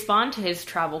 you respond to his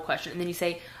travel question. And then you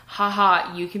say,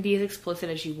 haha, you can be as explicit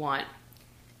as you want.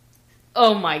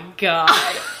 Oh my God.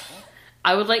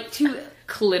 I would like to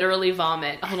literally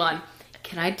vomit. Hold on.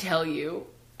 Can I tell you?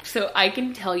 So I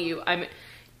can tell you I'm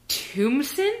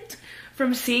tombsoned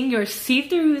from seeing your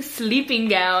see-through sleeping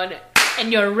gown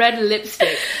and your red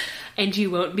lipstick, and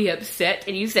you won't be upset.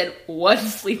 And you said, what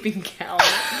sleeping gown?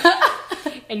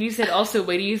 And you said also,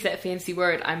 way to use that fancy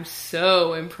word. I'm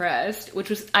so impressed. Which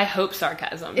was, I hope,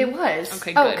 sarcasm. It was.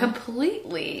 Okay, good. Oh,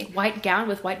 completely. White gown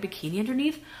with white bikini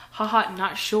underneath? Haha,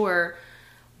 not sure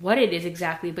what it is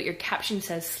exactly, but your caption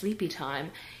says sleepy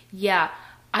time. Yeah,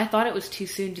 I thought it was too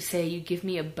soon to say you give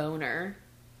me a boner.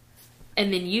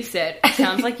 And then you said,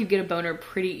 sounds like you get a boner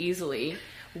pretty easily.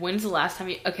 When's the last time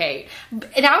you... Okay.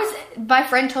 And my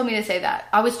friend told me to say that.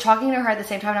 I was talking to her at the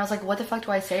same time, and I was like, what the fuck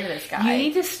do I say to this guy? You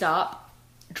need to stop,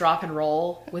 drop, and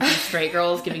roll with these straight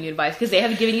girls giving you advice, because they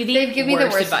have given you the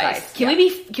worst advice. Can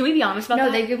we be honest about that?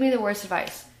 No, they give me the worst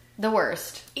advice. The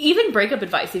worst. Even breakup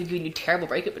advice, they've given you terrible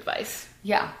breakup advice.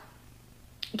 Yeah.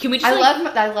 Can we just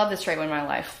I love the straight one in my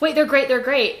life. Wait, they're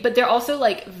great, but they're also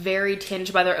like very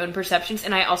tinged by their own perceptions,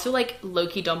 and I also like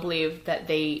low-key don't believe that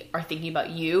they are thinking about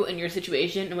you and your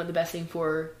situation and what the best thing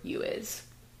for you is.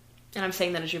 And I'm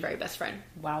saying that as your very best friend.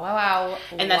 Wow.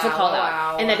 And that's a call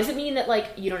out. And that doesn't mean that like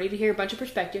you don't need to hear a bunch of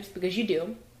perspectives, because you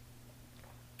do.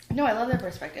 No, I love their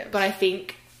perspective. But I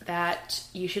think that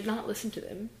you should not listen to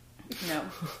them. No.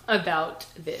 About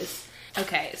this.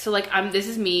 Okay, so like this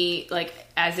is me like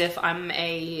as if I'm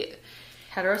a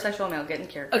heterosexual male getting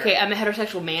character. Okay, I'm a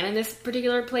heterosexual man in this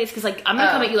particular place, because like I'm gonna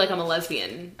come at you like I'm a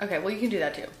lesbian. Okay, well you can do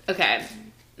that too. Okay,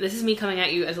 this is me coming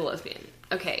at you as a lesbian.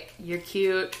 Okay, you're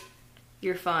cute,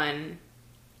 you're fun,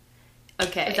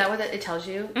 Okay. Is that what it tells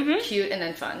you? Mhm. Cute and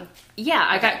then fun. Yeah,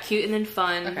 I got cute and then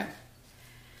fun. Okay.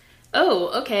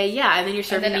 Oh, okay, yeah, and then you're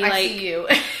serving And then me I like... see you.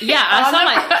 Yeah, I saw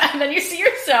my... And then you see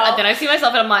yourself. And then I see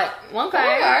myself and I'm like,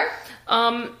 okay.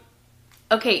 Okay.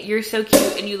 Okay, you're so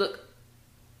cute and you look...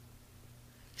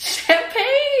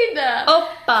 Champagne!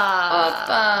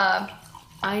 Oppa!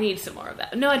 I need some more of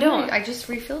that. No, I don't. I just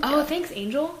refilled Oh, it. thanks,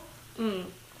 Angel.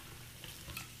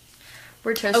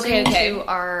 We're toasting Okay. to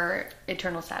our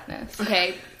eternal sadness.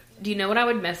 Okay, do you know what I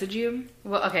would message you?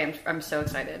 Well, okay, I'm so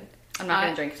excited. I'm not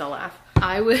going to drink because I'll laugh.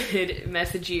 I would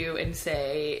message you and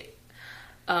say...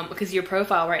 because your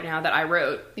profile right now that I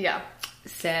wrote Yeah.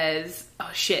 says... Oh,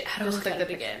 shit. How do I Just look click at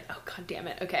the it again? Oh, god damn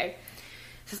it. Okay.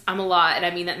 It says, I'm a lot, and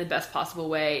I mean that in the best possible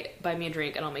way. Buy me a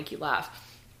drink, and I'll make you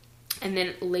laugh. And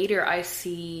then later I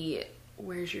see...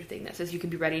 Where's your thing that says you can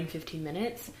be ready in 15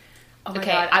 minutes? Oh my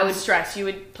Okay, god, I I would would stress. You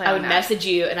would play I on would that. message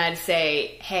you, and I'd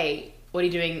say, hey, what are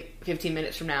you doing 15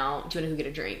 minutes from now? Do you want to go get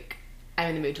a drink? I'm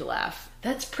in the mood to laugh.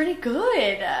 That's pretty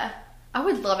good. I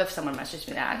would love if someone messaged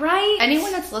me that. Right?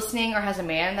 Anyone that's listening or has a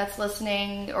man that's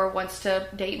listening or wants to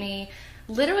date me,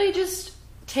 literally just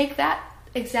take that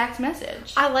exact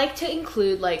message. I like to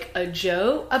include, like, a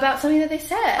joke About something that they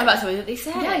said. about something that they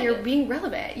said. Yeah, you're being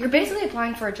relevant. You're basically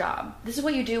applying for a job. This is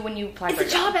what you do when you apply for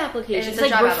It's a job application. It's It's a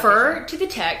like job refer application. to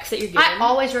the text that you're getting. I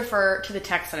always refer to the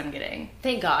text that I'm getting.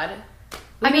 Thank God.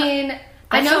 I mean,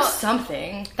 I That's know how-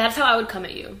 something. That's how I would come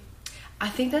at you. I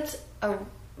think that's a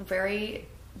very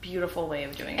beautiful way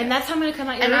of doing it. And that's how I'm going to come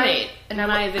at your And I- roommate. and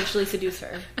when I I eventually seduce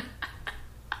her.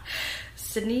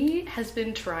 Sydney has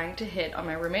been trying to hit on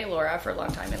my roommate Laura for a long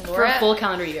time, and For Laura a full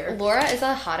calendar year. Laura is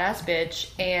a hot ass bitch,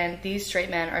 and these straight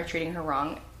men are treating her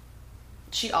wrong.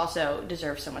 She also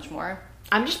deserves so much more.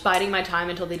 I'm just biding my time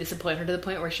until they disappoint her to the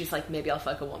point where she's like, maybe I'll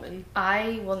fuck a woman.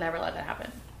 I will never let that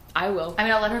happen. I will. I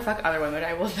mean, I'll let her fuck other women.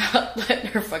 I will not let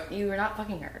her fuck you. You're not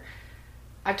fucking her.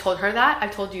 I've told her that.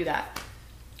 I've told you that.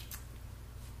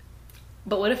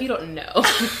 But what if you don't know?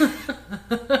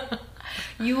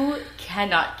 You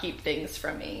cannot keep things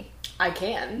from me. I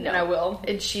can, No. and I will.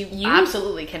 And she You-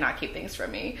 absolutely cannot keep things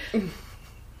from me.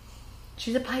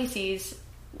 She's a Pisces.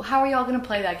 How are y'all going to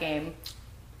play that game?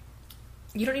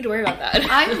 You don't need to worry about that.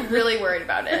 I'm really worried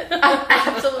about it. I'm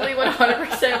absolutely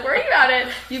 100% worried about it.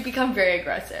 You become very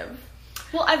aggressive.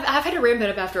 Well, I've had to ramp it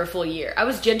up after a full year. I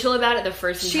was gentle about it the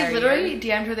first She entire literally year.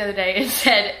 DM'd her the other day and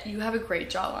said, "You have a great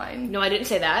jawline." No, I didn't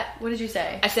say that. What did you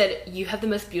say? I said, you have the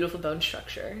most beautiful bone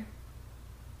structure.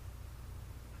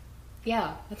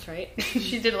 Yeah, that's right.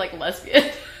 She did it like a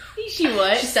lesbian. She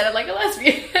was. She said it like a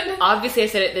lesbian. Obviously, I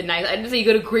said it the night. I didn't say you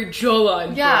got a great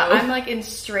jawline, Yeah, bro. I'm like in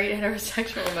straight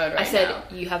heterosexual mode right I said, now.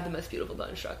 you have the most beautiful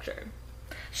bone structure.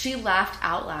 She laughed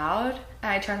out loud,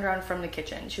 and I turned around from the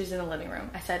kitchen. She was in the living room.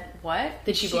 I said, "What?"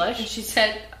 Did she blush? And she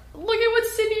said, "Look at what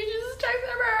Sydney just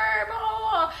texted her." Blah, blah,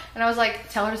 blah. And I was like,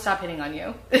 "Tell her to stop hitting on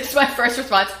you." It's my first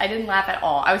response. I didn't laugh at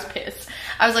all. I was pissed.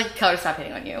 I was like, "Tell her to stop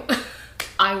hitting on you."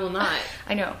 I will not.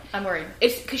 I know. I'm worried.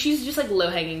 It's because she's just like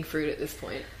low-hanging fruit at this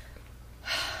point.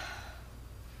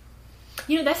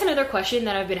 You know, that's another question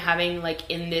that I've been having, like,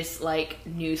 in this, like,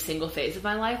 new single phase of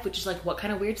my life, which is, like, what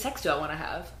kind of weird sex do I want to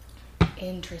have?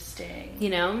 Interesting. You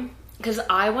know? Because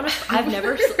I want to... I've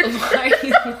never... Why are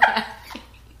you laughing?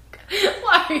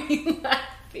 Why are you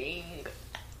laughing?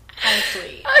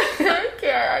 Honestly.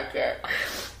 I can't.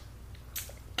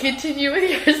 Continue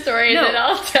with your story, No. and then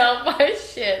I'll tell my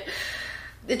shit.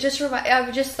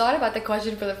 I've just thought about the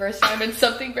question for the first time, and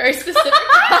something very specific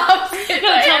pops in No,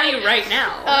 my tell head. me right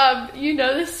now. You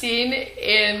know the scene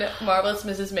in Marvelous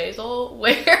Mrs. Maisel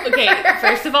where Okay,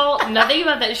 first of all, nothing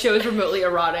about that show is remotely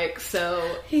erotic,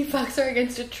 so... he fucks her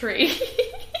against a tree.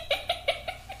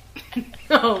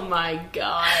 Oh my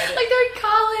god. Like they're in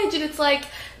college, and it's like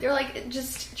they're like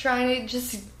just trying to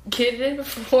just get it in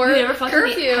before Have you ever fucked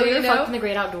curfew. have you ever know? fucked in the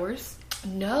great outdoors?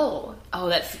 No. Oh,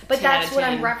 that's But 10 out that's of what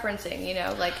I'm 10. referencing, you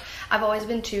know? Like, I've always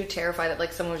been too terrified that,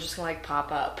 like, someone was just gonna, like,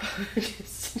 pop up.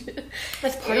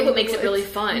 That's part of what makes it really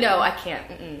fun. No, I can't.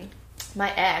 Mm-mm.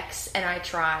 My ex and I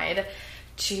tried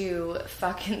to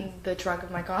fuck in the trunk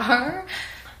of my car.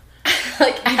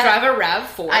 Like, You drive a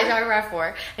RAV4? I drive a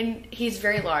RAV4, and he's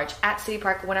very large. At City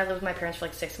Park, when I lived with my parents for,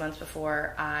 like, 6 months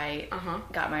before I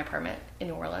got my apartment in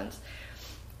New Orleans,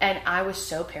 and I was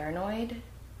so paranoid,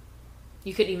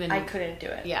 You couldn't even... I couldn't do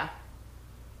it. Yeah.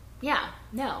 Yeah,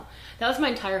 no. That was my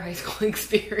entire high school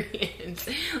experience.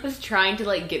 I was trying to,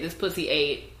 like, get this pussy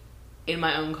ate in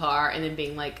my own car and then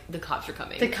being like, the cops are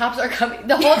coming. The cops are coming.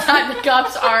 The whole time the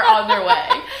cops are on their way.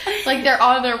 Like, they're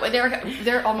on their way.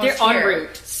 They're almost They're en here.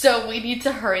 route. So we need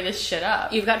to hurry this shit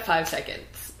up. You've got 5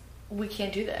 seconds. We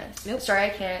can't do this. Nope. Sorry, I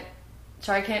can't.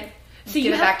 So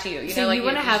give it back to you. So you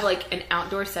want to have like an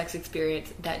outdoor sex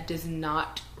experience that does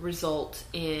not result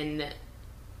in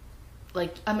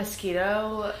like a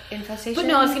mosquito infestation. But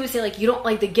no, I was gonna say like you don't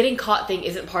like the getting caught thing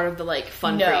isn't part of the like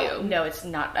fun for you. No, it's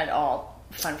not at all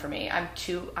fun for me.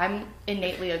 I'm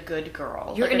innately a good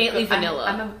girl. You're like innately vanilla.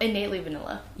 I'm innately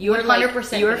vanilla. You're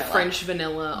 100% you're vanilla. French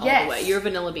vanilla all the way. You're a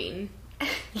vanilla bean.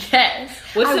 Yes.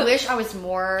 I wish I was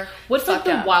more. What's like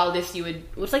the wildest you would?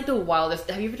 What's like the wildest?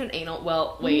 Have you ever done anal?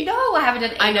 Well, wait. No, I haven't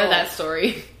done anal. I know that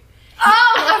story.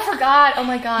 Oh, I forgot. Oh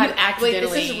my god. You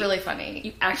accidentally. Wait, this is really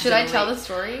funny. Should I tell the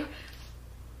story?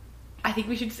 I think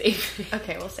we should save it.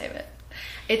 Okay, we'll save it.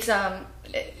 It's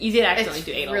you did accidentally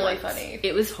do anal. Really once. funny.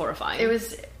 It was horrifying. It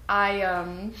was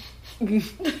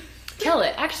Tell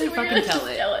it. Actually, fucking tell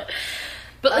it.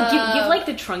 But like, give like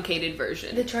the truncated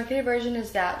version. The truncated version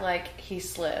is that like he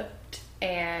slipped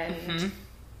and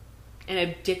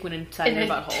a dick went inside your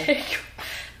butthole. Dick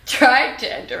tried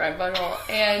to enter my butthole,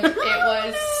 and it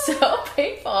was so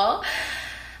painful.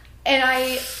 And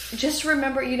I just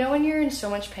remember, you know, when you're in so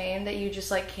much pain that you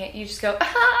just like can't, you just go,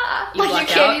 ah, you like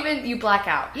you can't even, you black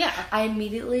out. Yeah. I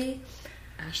immediately,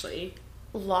 Ashley,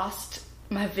 lost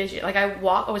my vision. Like I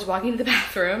was walking to the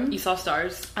bathroom. You saw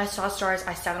stars? I saw stars.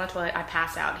 I sat on the toilet. I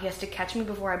pass out. He has to catch me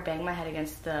before I bang my head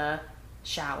against the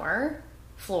shower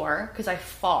floor because I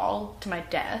fall to my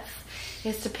death. He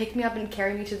has to pick me up and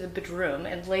carry me to the bedroom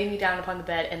and lay me down upon the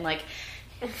bed and like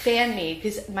fan me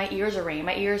because my ears are ringing.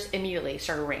 My ears immediately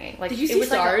started ringing. Like, did you see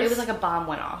stars? It was like a bomb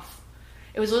went off.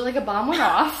 It was literally like a bomb went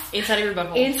off. Inside of your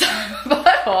butthole. Inside of my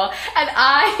butthole. And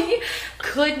I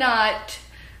could not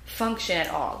function at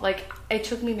all. Like, it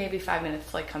took me maybe 5 minutes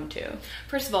to like come to.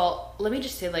 First of all, let me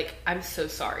just say, like, I'm so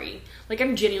sorry. Like,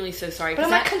 I'm genuinely so sorry. But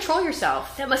I'm like, control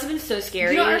yourself. That must have been so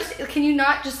scary. You don't understand. Can you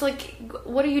not just like,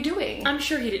 what are you doing? I'm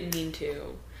sure he didn't mean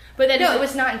to. But then no, it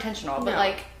was not intentional. But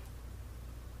like,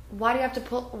 why do you have to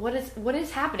pull? What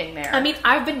is happening there? I mean,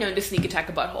 I've been known to sneak attack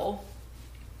a butthole.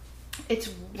 It's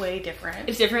way different.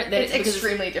 It's different. It's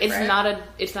extremely different.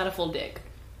 It's not a full dick.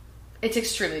 It's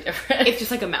extremely different. It's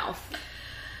just like a mouth.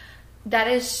 That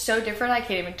is so different. I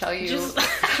can't even tell you.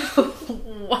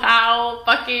 Wow,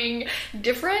 fucking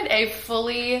different. A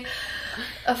fully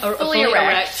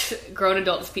erect grown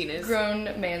adult's penis,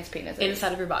 grown man's penis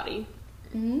inside of your body.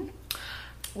 Mm-hmm.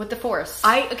 With the force.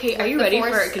 Are you ready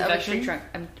for a confession?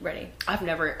 I'm ready. I've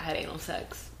never had anal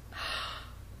sex.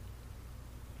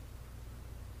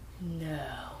 No.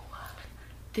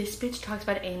 This bitch talks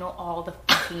about anal all the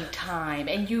fucking time,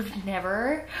 and you've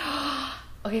never.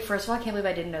 Okay, first of all, I can't believe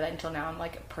I didn't know that until now. I'm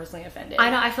like personally offended. I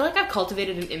know. I feel like I've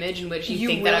cultivated an image in which you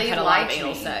think that I've had a lot of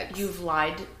anal sex. You've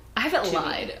lied. I haven't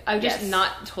lied. I've just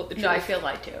not told the truth. No, I feel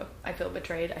lied to. I feel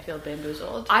betrayed. I feel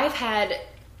bamboozled. I've had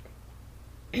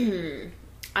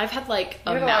like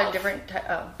a mouth.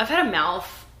 I've had a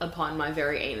mouth upon my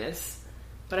very anus,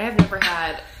 but I have never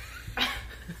had.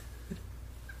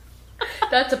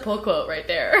 That's a pull quote right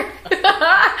there.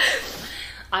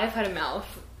 I've had a mouth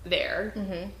there.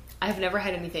 Mm-hmm. I've never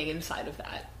had anything inside of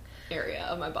that area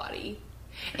of my body.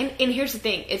 And here's the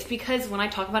thing. It's because when I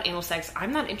talk about anal sex,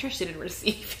 I'm not interested in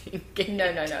receiving it.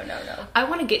 No. I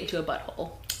want to get into a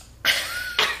butthole.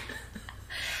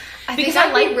 Because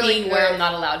I like being where I'm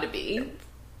not allowed to be.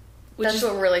 That's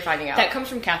what we're really finding out. That comes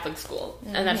from Catholic school.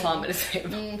 Mm-hmm. And that's all I'm going to say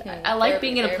about that. I like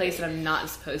being in a place that I'm not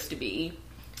supposed to be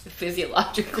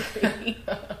physiologically.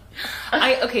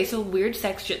 Okay, so weird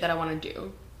sex shit that I want to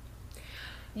do.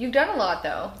 You've done a lot,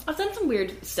 though. I've done some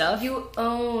weird stuff. You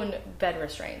own bed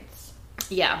restraints.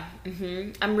 Yeah.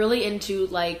 Mm-hmm. I'm really into,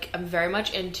 like, I'm very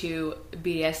much into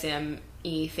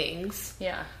BDSM-y things.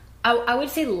 Yeah. I would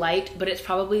say light, but it's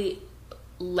probably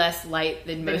less light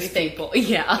than most people.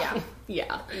 Yeah.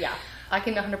 I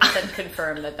can 100%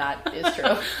 confirm that is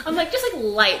true. I'm like, just like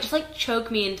light. Just like choke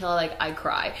me until like I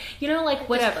cry. You know, like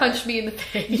whatever. Just punch me in the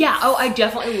face. Yeah. Oh, I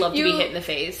definitely love to be hit in the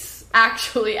face.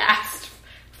 Actually asked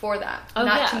for that. Oh,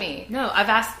 not to me. No, I've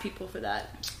asked people for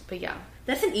that. But yeah.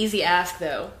 That's an easy ask,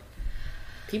 though.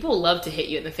 People love to hit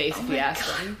you in the face if you ask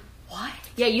them. What?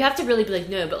 Yeah, you have to really be like,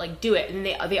 no, but like do it. And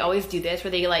they always do this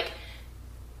where they're like,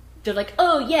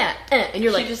 oh yeah, and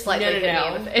you're like, just like no. hit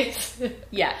me in the face.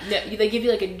 Yeah, no, they give you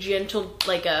like a gentle,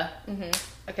 like a. Mm-hmm.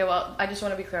 Okay, well, I just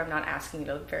want to be clear. I'm not asking you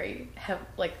to very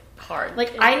hard.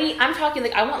 Like I'm talking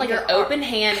like I want like an open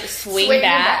hand swing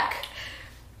back.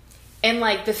 And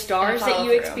like the stars that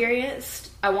you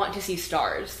experienced, I want to see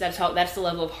stars. That's the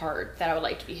level of hard that I would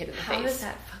like to be hit in the face. How does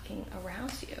that fucking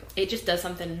arouse you? It just does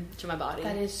something to my body.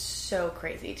 That is so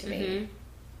crazy to me.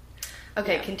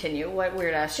 Okay, continue. What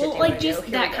weird ass shit? Well, like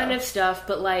just that kind of stuff,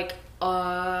 but like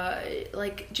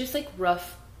just like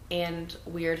rough and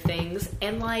weird things,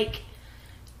 and like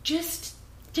just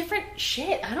different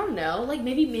shit. I don't know. Like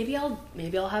maybe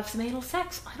I'll have some anal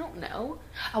sex. I don't know.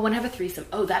 I want to have a threesome.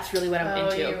 Oh, that's really what I'm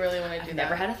into. You really want to do that? I've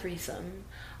never had a threesome.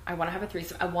 I want to have a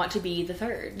threesome. I want to be the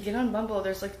third. Get on Bumble.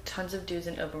 There's like tons of dudes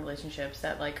in open relationships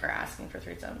that like are asking for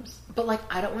threesomes. But like,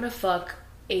 I don't want to fuck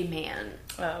a man.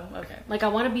 Oh, okay. Like, I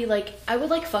want to be like, I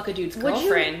would like fuck a dude's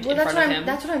girlfriend in front of him.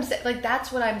 That's what I'm saying. Like,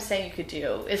 that's what I'm saying you could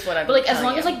do. Is what I'm. But like, as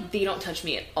long as like they don't touch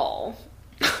me at all.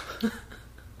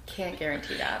 Can't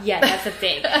guarantee that. Yeah, that's the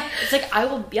thing. It's like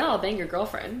I'll bang your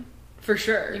girlfriend. For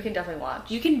sure. You can definitely watch.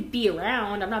 You can be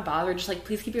around. I'm not bothered. Just like,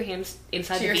 please keep your hands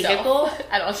inside the yourself. vehicle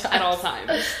at all times. At all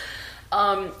times.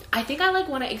 I think I like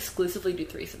want to exclusively do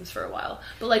threesomes for a while.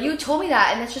 But like, you told me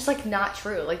that, and that's just like not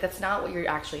true. Like, that's not what you're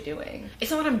actually doing.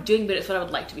 It's not what I'm doing, but it's what I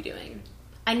would like to be doing.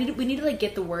 We need to like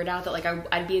get the word out that like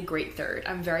I'd be a great third.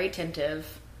 I'm very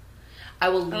attentive. I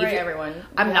will leave everyone.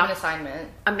 I'm not an assignment.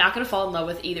 I'm not going to fall in love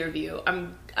with either of you.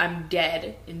 I'm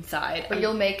dead inside. But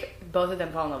you'll make both of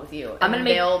them fall in love with you. And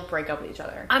they'll break up with each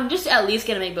other. I'm just at least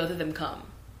going to make both of them come.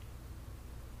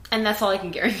 And that's all I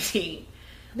can guarantee.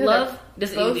 No, love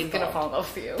doesn't need to be involved. Going to fall in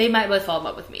love with you. They might both fall in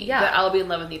love with me. Yeah. But I'll be in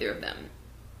love with neither of them.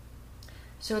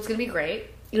 So it's going to be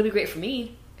great. It'll be great for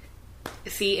me.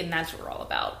 See, and that's what we're all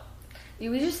about.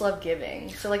 We just love giving.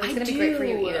 So like, it's going to be great for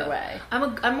you either way.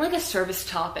 I'm like a service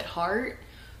top at heart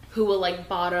who will like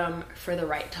bottom for the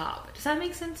right top. Does that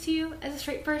make sense to you as a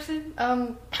straight person?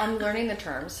 I'm learning the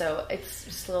term, so it's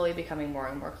slowly becoming more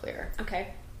and more clear.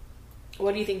 Okay.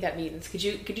 What do you think that means? Could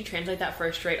you translate that for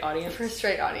a straight audience? For a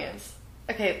straight audience.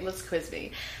 Okay, let's quiz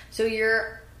me. So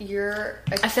you're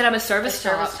I said I'm a service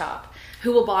top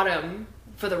who will bottom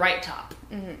for the right top.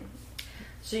 Mm-hmm.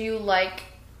 So you like...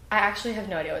 I actually have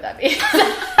no idea what that means.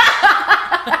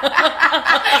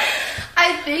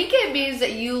 I think it means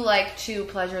that you like to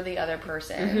pleasure the other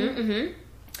person. Mm-hmm, mm-hmm.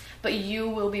 But you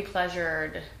will be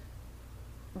pleasured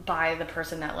by the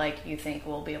person that like you think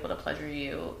will be able to pleasure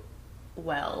you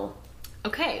well.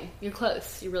 Okay, you're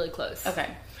close. You're really close. Okay.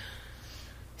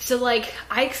 So like,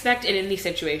 I expect in any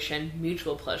situation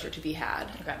mutual pleasure to be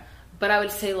had. Okay. But I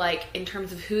would say like, in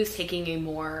terms of who's taking a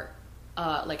more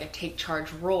like a take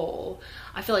charge role,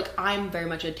 I feel like I'm very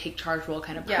much a take charge role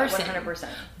kind of person. Yeah, 100%.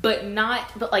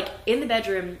 But like in the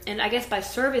bedroom, and I guess by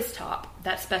service top,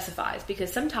 that specifies,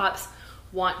 because some tops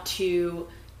want to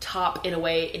top in a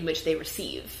way in which they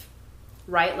receive,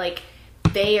 right? Like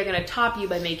they are going to top you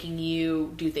by making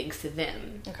you do things to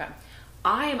them. Okay.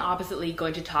 I am oppositely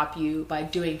going to top you by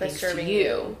doing things to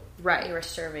you. Right. You are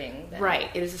serving them.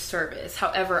 Right. It is a service.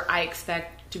 However, I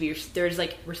expect to be, there's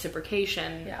like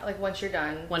reciprocation. Yeah, like once you're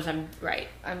done. Once I'm, right.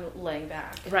 I'm laying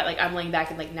back. Right, like I'm laying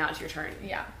back and like now it's your turn.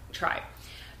 Yeah. Try.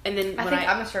 And then I think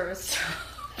I'm a service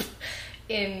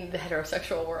in the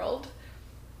heterosexual world.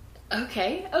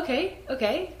 Okay. Like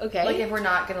if we're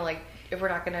not gonna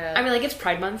I mean, like, it's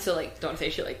Pride Month, so like don't say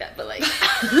shit like that, but like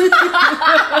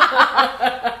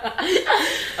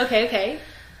Okay.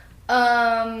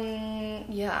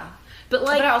 Yeah. But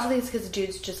like, but I also think it's because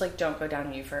dudes just like don't go down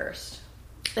on you first.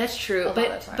 That's true.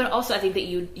 But also I think that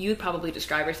you'd probably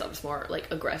describe yourself as more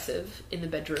like aggressive in the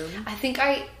bedroom. I think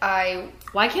I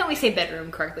Why can't we say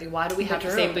bedroom correctly? Why do we have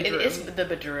to say bedroom? It is the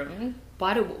bedroom.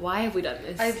 Why have we done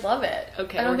this? I love it.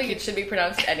 Okay. I don't think it should be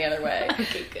pronounced any other way.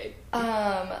 Okay, good.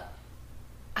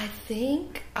 I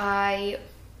think I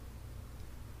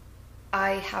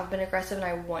have been aggressive and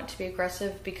I want to be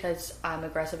aggressive because I'm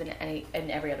aggressive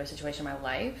in every other situation in my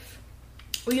life.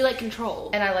 Well, you like control.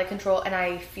 And I like control, and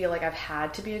I feel like I've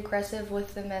had to be aggressive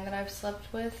with the men that I've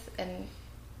slept with, and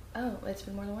it's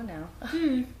been more than one now.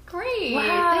 Great.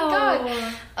 Wow. Thank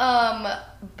God.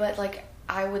 But like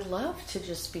I would love to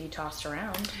just be tossed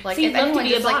around. Like so if anyone to be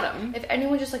just a bottom. If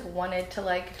anyone just like wanted to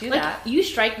like do like, that. You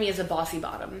strike me as a bossy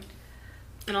bottom.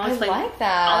 And I like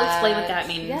that. I'll explain what that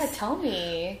means. Yeah, tell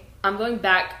me. I'm going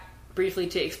back briefly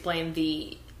to explain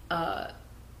the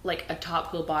like a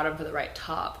top who'll bottom for the right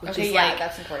top, which is like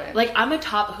that's important. Like I'm a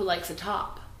top who likes a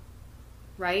top,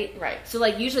 right? Right. So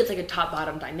like usually it's like a top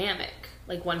bottom dynamic,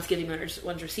 like one's giving,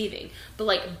 one's receiving. But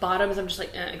like bottoms, I'm just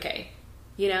like okay,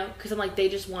 you know, because I'm like they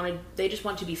just want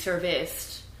to be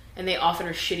serviced, and they often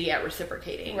are shitty at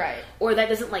reciprocating, right? Or that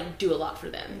doesn't like do a lot for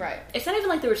them, right? It's not even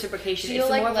like the reciprocation. So you'll it's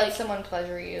like more let like someone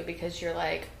pleasure you because you're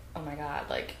like, oh my god,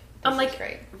 like I'm like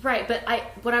great, right? But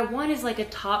what I want is like a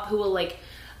top who will like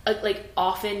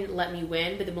often let me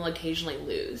win, but then will occasionally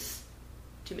lose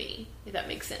to me, if that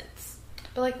makes sense.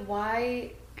 But like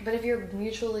why? But if you're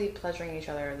mutually pleasuring each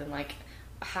other, then like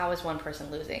how is one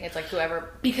person losing? It's like whoever,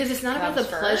 because it's not about the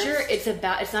first. pleasure. It's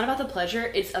not about the pleasure.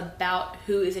 It's about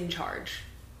who is in charge.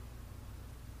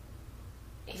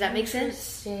 Does that make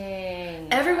sense? Interesting.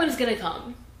 Everyone's gonna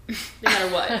come. No matter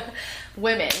what.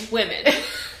 Women.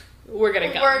 We're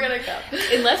gonna come. We're gonna come.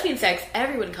 In lesbian sex,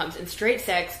 everyone comes. In straight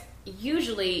sex,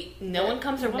 usually no one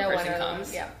comes or one person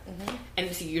comes. Yeah. Mm-hmm. And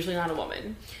it's usually not a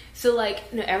woman. So,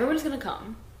 like, no, everyone's gonna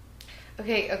come.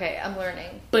 Okay, I'm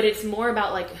learning. But it's more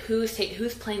about, like, who's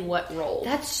playing what role.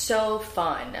 That's so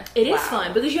fun. It is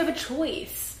fun, because you have a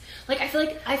choice. Like, I feel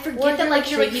like, I forget that,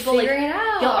 like, you're straight people, like,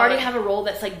 y'all already have a role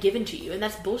that's, like, given to you, and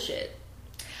that's bullshit.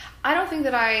 I don't think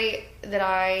that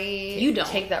I You don't.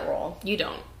 take that role. You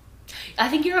don't. I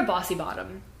think you're a bossy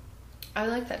bottom. I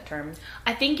like that term.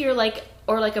 I think you're, like,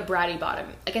 or, like, a bratty bottom.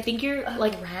 Like, I think you're,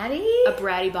 like... Bratty? A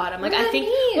bratty bottom. Like, What does I think...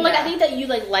 that mean? Well, like, I think that you,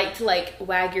 like to, like,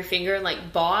 wag your finger and,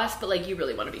 like, boss, but, like, you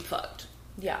really want to be fucked.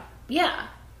 Yeah. Yeah.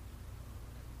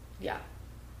 Yeah.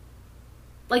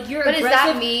 Like, you're But aggressive.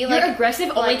 is that me, You're like- aggressive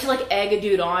only like- to, like, egg a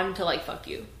dude on to, like, fuck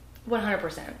you.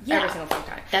 100%. Yeah. Every single fucking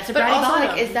time. That's a But bratty also, bottom.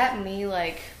 like, is that me,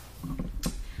 like,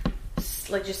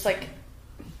 just, like,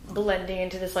 blending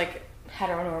into this, like,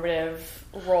 heteronormative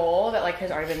role that, like,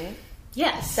 has already been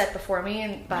Yes. set before me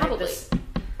and by Probably. this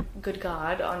good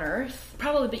God on earth?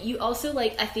 Probably, but you also,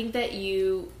 like, I think that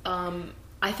you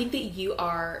try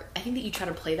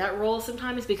to play that role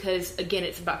sometimes because, again,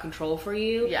 it's about control for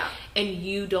you. Yeah. And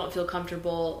you don't feel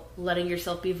comfortable letting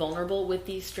yourself be vulnerable with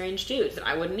these strange dudes, and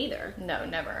I wouldn't either. No,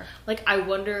 never. Like, I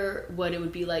wonder what it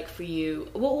would be like for you.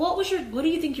 Well, what do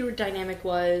you think your dynamic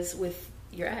was with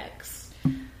your ex?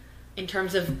 In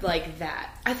terms of, like, that.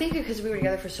 I think because we were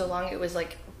together for so long, it was,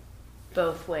 like,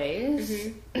 both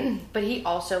ways. But he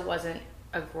also wasn't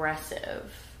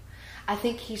aggressive. I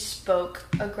think he spoke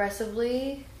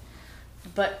aggressively,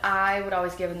 but I would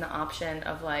always give him the option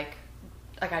of, like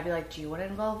I'd be like, do you want to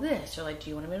involve this? Or, like, do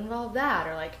you want to involve that?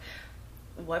 Or, like,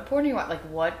 what porn do you want? Like,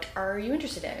 what are you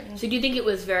interested in? So do you think it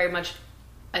was very much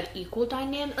an equal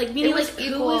dynamic? Like, meaning, It was like,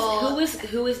 equal.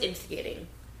 who was instigating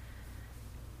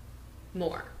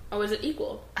more? Or was it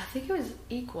equal? I think it was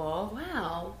equal.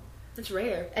 Wow. That's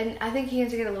rare. And I think he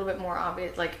instigated a little bit more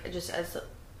obvious, like, just as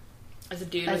As a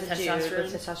dude as with a dude testosterone?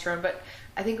 with testosterone, but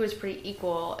I think it was pretty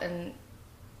equal, and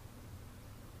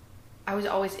I was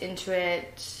always into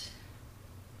it.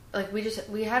 Like,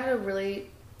 we had a really,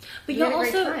 But we y'all had a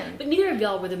great also, time. but neither of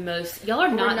y'all were the most, y'all are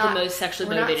We're not the most sexually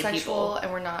we're motivated not sexual, people.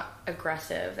 and we're not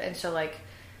aggressive, and so, like,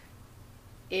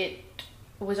 it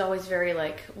was always very,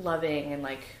 like, loving and,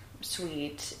 like,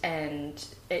 sweet, and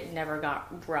it never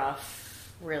got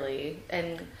rough, really,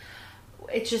 and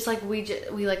it's just, like, we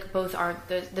like, both aren't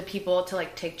the people to,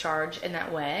 like, take charge in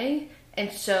that way,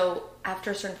 and so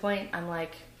after a certain point, I'm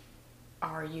like,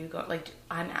 are you going, like,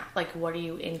 like, what are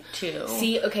you into?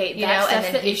 See, okay, You that's know, and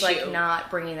then the he's, issue. like,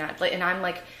 not bringing that, like, and I'm,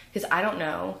 like, because I don't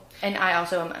know, and I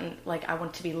also am, like, I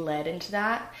want to be led into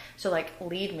that, so, like,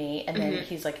 lead me, and then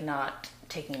he's, like, not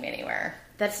taking me anywhere.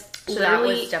 That's So that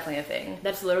literally, was definitely a thing.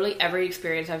 that's literally every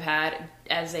experience I've had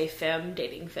as a femme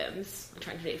dating femmes. I'm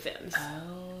trying to date femmes.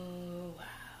 Oh, wow.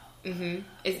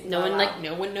 Mm-hmm.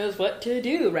 No one knows what to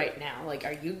do right now. Like,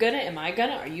 are you gonna? Am I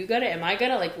gonna? Are you gonna? Am I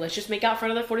gonna? Like, let's just make out for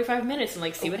another 45 minutes and,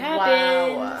 like, see what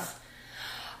happens. Wow.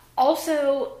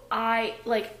 Also,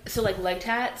 leg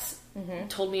tats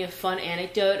told me a fun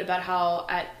anecdote about how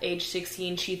at age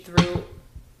 16 she threw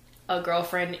a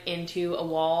girlfriend into a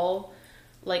wall,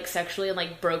 like, sexually, and,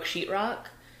 like, broke sheetrock.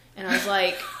 And I was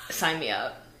like, sign me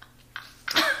up.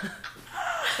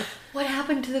 What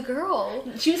happened to the girl?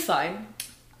 She was fine.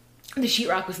 The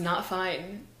sheetrock was not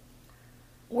fine.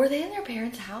 Were they in their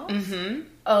parents' house? Mm-hmm.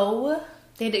 Oh.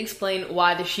 They had to explain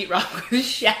why the sheetrock was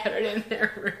shattered in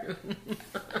their room.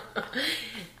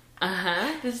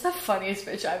 Uh-huh. This is the funniest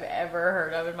bitch I've ever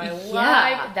heard of in my Yeah.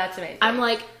 life. That's amazing. I'm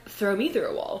like, throw me through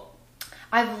a wall.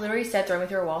 I've literally said throw me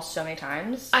through a wall so many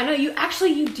times. I know, you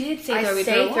did say throw me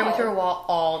through a wall. throw me through a wall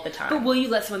all the time. But will you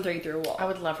let someone throw you through a wall? I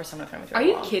would love for someone to throw me through Are a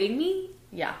you wall. kidding me?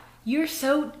 Yeah. You're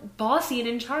so bossy and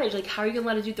in charge. Like, how are you gonna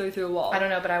let a dude throw you through a wall? I don't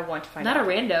know, but I want to find Not out. a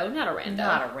rando. Not a rando.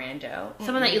 Not a rando.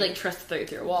 Someone that you, like, trust to throw you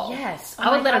through a wall. Yes. I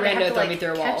would Oh let my a God, they have rando to, throw like, me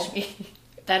through a wall. catch me.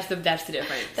 That's the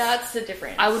difference. That's the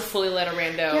difference. I would fully let a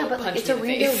rando Yeah, but, like, punch it's me a in the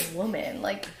face. rando woman.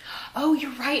 Like, Oh,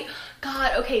 you're right.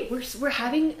 God, okay, we're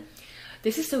having...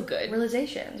 This is so good.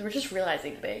 realizations. We're just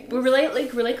realizing things. We're realizing...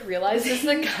 This is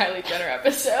the Kylie Jenner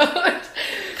episode.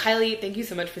 Kylie, thank you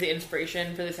so much for the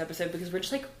inspiration for this episode, because we're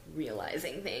just, like,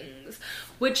 realizing things.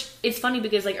 Which, it's funny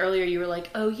because, like, earlier you were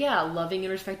like, oh yeah, loving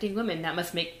and respecting women, that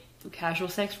must make casual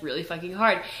sex really fucking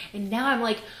hard. And now I'm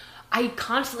like, I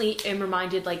constantly am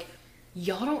reminded, like,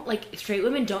 y'all don't, like, straight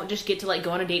women don't just get to, like,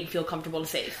 go on a date and feel comfortable and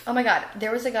safe. Oh my God.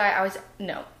 There was a guy I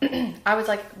was,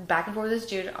 like, back and forth with this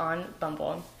dude on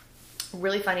Bumble.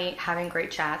 Really funny, having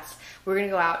great chats. We were gonna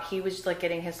go out. He was, like,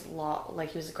 getting his law,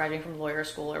 like, he was graduating from lawyer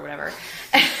school or whatever.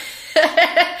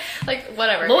 like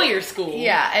whatever. Lawyer school.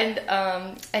 Yeah,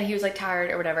 and he was like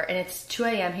tired or whatever, and it's 2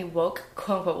 a.m. He quote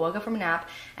unquote woke up from a nap,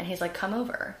 and he's like, come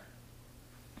over.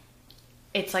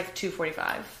 It's like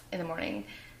 2:45 in the morning.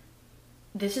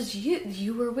 This is you.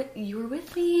 You were with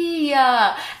me.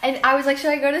 And I was like,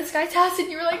 should I go to this guy's house? And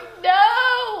you were like,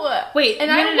 no. Wait, and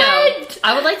no, I went.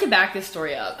 I would like to back this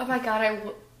story up. Oh my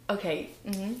god, okay.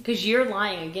 Because you're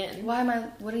lying again. Why am I?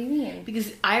 What do you mean?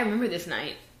 Because I remember this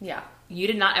night. Yeah. You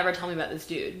did not ever tell me about this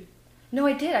dude. No,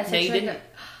 I did. I said, no, you didn't.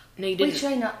 No, you didn't. Wait,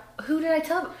 should I not? Who did I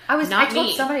tell? I told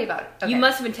me. somebody about it. Okay. You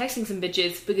must have been texting some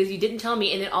bitches because you didn't tell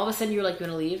me, and then all of a sudden you were like, you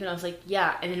want to leave? And I was like,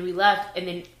 yeah. And then we left, and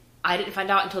then I didn't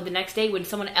find out until the next day when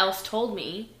someone else told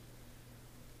me.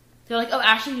 They're like, oh,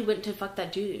 Ashley, you went to fuck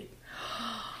that dude.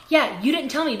 Yeah, you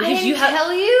didn't tell me because I didn't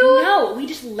tell you? No, we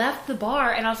just left the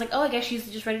bar, and I was like, oh, I guess she's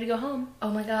just ready to go home. Oh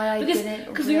my god, I didn't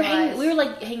because we were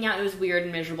like hanging out. And it was weird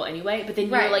and miserable anyway. But then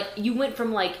you were like, you went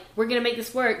from like, we're gonna make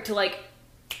this work to like,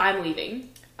 I'm leaving.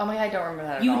 Oh my god, I don't remember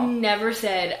that at You all. never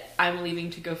said I'm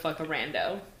leaving to go fuck a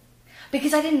rando.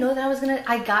 Because I didn't know that I was gonna.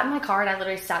 I got in my car and I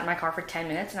literally sat in my car for 10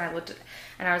 minutes and I looked at,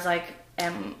 and I was like,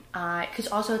 am I? Because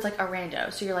also it's like a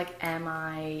rando, so you're like, am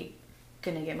I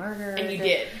gonna get murdered? And you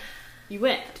did. You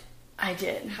went. I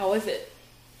did. How was it?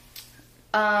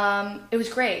 It was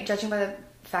great, judging by the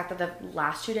fact that the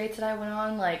last 2 dates that I went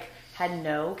on, like, had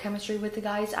no chemistry with the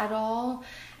guys at all.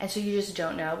 And so you just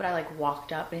don't know. But I, like,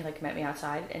 walked up and he, like, met me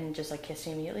outside and just, like, kissed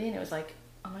me immediately. And it was like,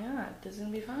 oh my god, this is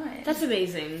gonna be fine. That's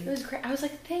amazing. It was great. I was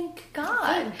like, thank God.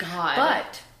 Thank God.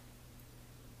 But.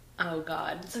 Oh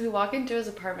god. So we walk into his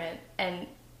apartment and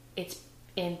it's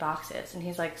in boxes. And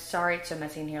he's like, sorry it's so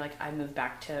messy in here. Like, I moved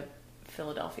back to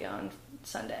Philadelphia on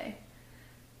Sunday.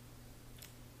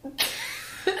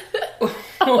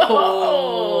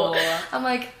 Oh. I'm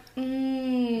like,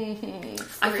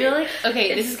 I feel like,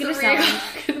 okay, this is gonna sound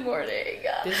good morning.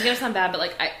 This is gonna sound bad, but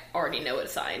like I already know what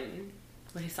his sign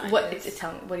is. Tell me, what do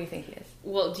you think he is?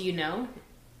 Well, do you know?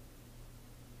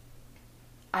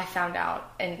 I found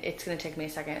out, and it's gonna take me a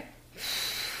second.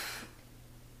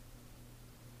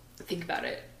 Think about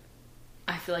it.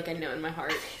 I feel like I know in my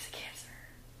heart. He's a Cancer.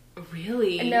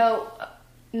 Really? No,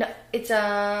 it's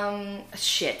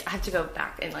shit. I have to go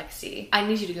back and like see. I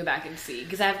need you to go back and see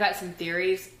because I've got some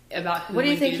theories about who What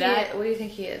do you think do that. What do you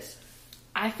think he is?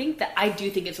 I do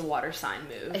think it's a water sign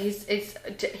move.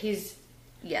 He's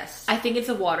yes. I think it's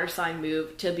a water sign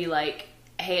move to be like,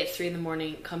 hey, it's 3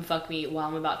 a.m, come fuck me while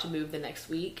I'm about to move the next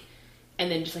week, and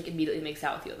then just like immediately makes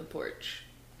out with you on the porch.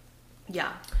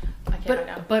 Yeah, I can't right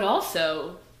now. But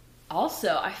also,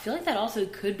 I feel like that also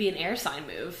could be an air sign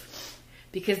move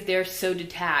because they're so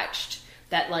detached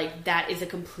that like that is a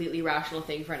completely rational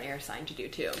thing for an air sign to do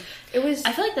too. I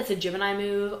feel like that's a Gemini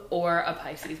move or a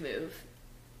Pisces move.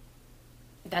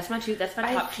 That's my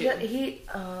top two.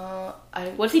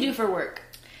 What's he do for work?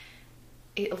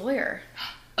 A lawyer.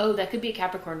 Oh, that could be a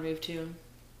Capricorn move too.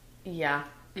 Yeah.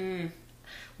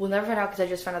 We'll never find out because I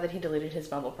just found out that he deleted his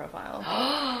Bumble profile.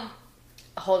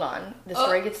 Hold on. The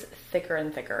story gets thicker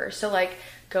and thicker. So, like,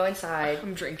 go inside.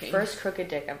 I'm drinking. First crooked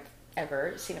dick I've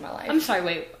ever seen in my life. I'm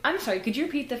sorry. Could you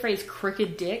repeat the phrase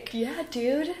crooked dick? Yeah,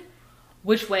 dude.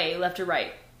 Which way? Left or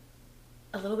right?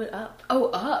 A little bit up. Oh,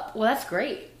 up. Well, that's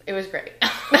great. It was great.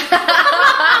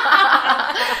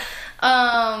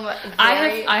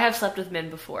 I have slept with men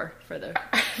before, for the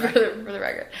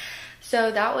record.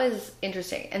 So that was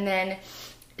interesting. And then,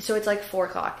 so it's like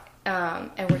 4:00,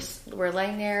 and we're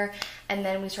laying there, and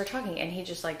then we start talking, and he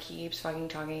just like keeps fucking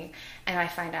talking, and I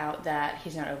find out that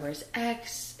he's not over his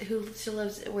ex, who still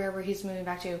lives wherever he's moving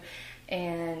back to,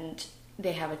 and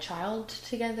they have a child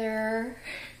together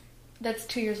that's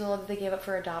 2 years old that they gave up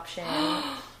for adoption.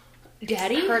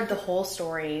 Daddy? Heard the whole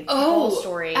story. Whole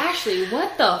story. Ashley,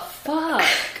 what the fuck?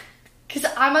 Because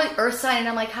I'm an earth sign, and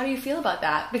I'm like, how do you feel about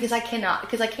that? Because I cannot.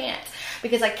 Because I can't.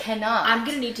 Because I cannot. I'm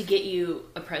going to need to get you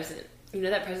a present. You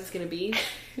know that present's going to be?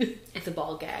 It's a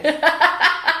ball gag.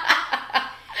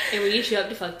 And when you show up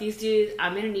to fuck these dudes,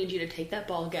 I'm going to need you to take that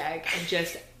ball gag and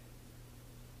just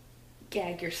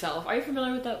gag yourself. Are you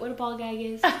familiar with that? What a ball gag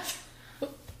is?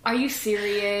 Are you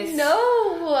serious?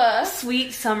 No.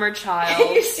 Sweet summer child.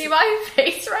 Can you see my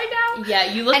face right now?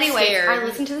 Yeah, you look scared. I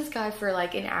listened to this guy for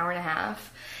like an hour and a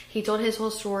half. He told his whole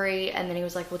story, and then he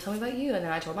was like, well, tell me about you. And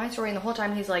then I told my story, and the whole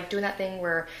time he's like doing that thing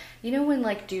where, you know when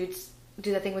like dudes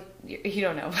do that thing with, you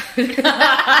don't know.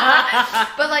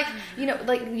 But like, you know,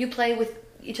 like you play with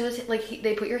each other's, like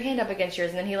they put your hand up against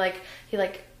yours, and then he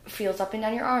feels up and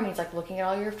down your arm. He's like looking at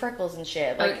all your freckles and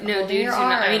shit. Like no, dudes do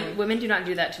not. I mean, women do not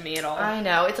do that to me at all. I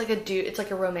know. It's like a dude. It's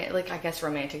like a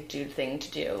romantic dude thing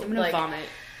to do. I'm gonna vomit.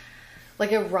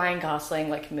 Like a Ryan Gosling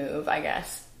like move, I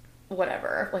guess.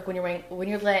 whatever. Like when you're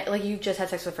laying, like you just had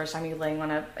sex for the first time, you're laying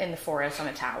in the forest on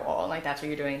a towel, and like that's what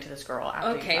you're doing to this girl. After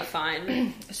Okay,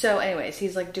 fine. So, anyways,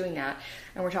 he's like doing that,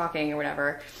 and we're talking or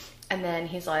whatever, and then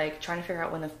he's like trying to figure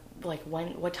out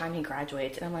what time he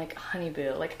graduates, and I'm like, honey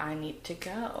boo, like I need to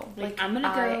go. Like I'm gonna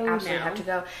go I absolutely now. have to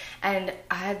go. And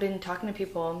I had been talking to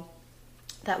people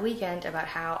that weekend about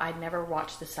how I'd never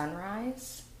watched the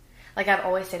sunrise. Like I've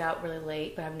always stayed out really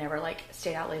late, but I've never like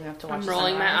stayed out late enough to watch the sunrise. I'm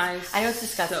rolling my eyes. I know it's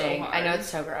disgusting. So I know it's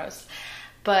so gross.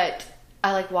 But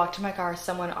I like walk to my car.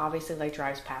 Someone obviously like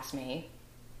drives past me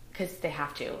because they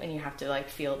have to, and you have to like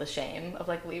feel the shame of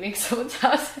like leaving someone's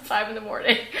house at 5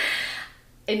 a.m.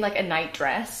 in like a night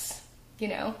dress, you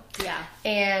know? Yeah.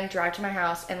 And drive to my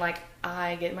house, and like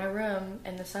I get in my room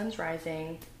and the sun's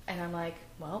rising, and I'm like,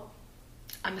 well,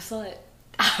 I'm a slut.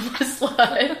 I'm a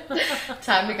slut.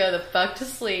 Time to go the fuck to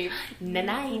sleep.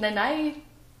 Night. Night.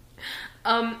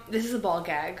 This is a ball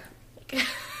gag.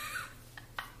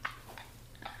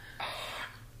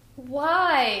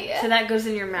 Why? So that goes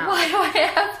in your mouth. Why do I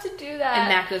have to do that?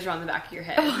 And that goes around the back of your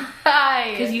head.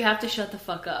 Why? Because you have to shut the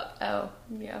fuck up. Oh,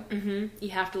 yeah. You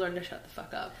have to learn to shut the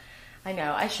fuck up. I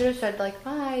know. I should have said, like,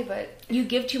 bye, but... You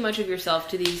give too much of yourself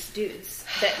to these dudes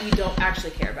that you don't actually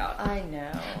care about. I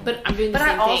know. But I'm doing the But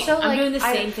same I also, thing. I'm doing the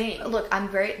same thing. Look,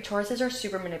 Tauruses are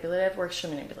super manipulative. We're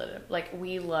extremely manipulative. Like,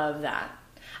 we love that.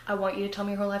 I want you to tell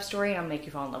me your whole life story, and I'll make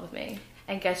you fall in love with me.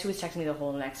 And guess who was texting me the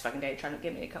whole next fucking day trying to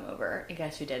get me to come over? And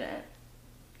guess who didn't?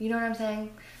 You know what I'm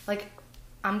saying? Like,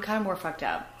 I'm kind of more fucked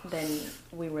up than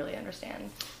we really understand.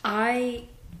 I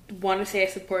want to say I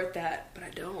support that, but I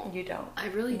don't. You don't. I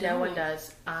really don't. No one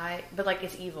does. But like,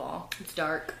 it's evil. It's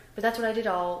dark. But that's what I did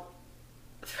all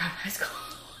throughout high school.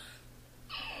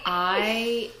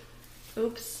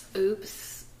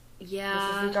 Oops. Yeah.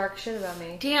 This is the dark shit about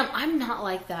me. Damn, I'm not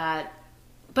like that.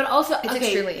 But also, It's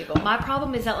extremely evil. My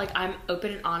problem is that, like, I'm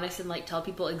open and honest and, like, tell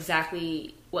people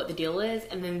exactly what the deal is,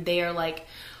 and then they are like,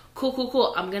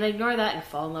 cool, I'm gonna ignore that and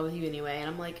fall in love with you anyway. And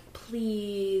I'm like,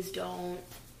 please don't.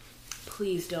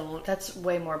 That's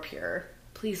way more pure.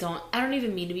 Please don't. I don't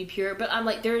even mean to be pure, but I'm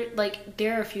like,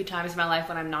 there are a few times in my life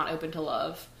when I'm not open to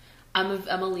love. I'm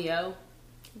a Leo.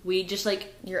 We just,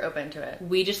 like... You're open to it.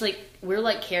 We just, like... We're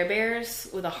like Care Bears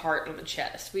with a heart on the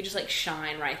chest. We just, like,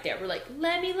 shine right there. We're like,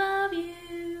 let me love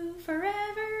you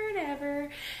forever and ever.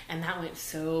 And that went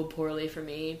so poorly for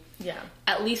me. Yeah.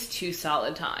 At least 2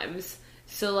 solid times.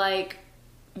 So, like,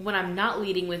 when I'm not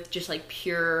leading with just, like,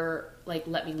 pure, like,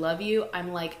 let me love you,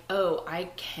 I'm like, oh, I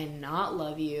cannot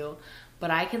love you.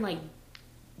 But I can, like...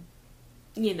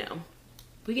 You know...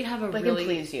 We can have a I really...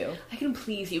 can please you. I can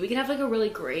please you. We can have, like, a really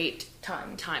great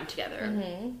Time together.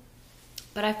 Mm-hmm.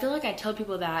 But I feel like I tell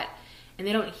people that, and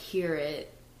they don't hear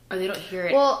it. Or they don't hear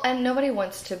it. Well, and nobody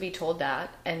wants to be told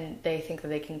that, and they think that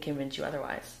they can convince you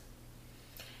otherwise.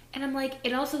 And I'm like...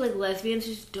 And also, like, lesbians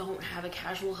just don't have a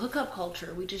casual hookup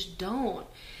culture. We just don't.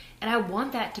 And I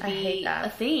want that to be a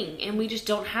thing. And we just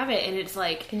don't have it. And it's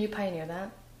like... Can you pioneer that?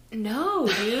 No,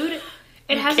 dude.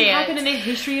 It hasn't happened in the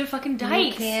history of fucking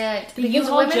dykes. You can't. The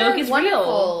U-Haul joke is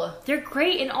wonderful. real. They're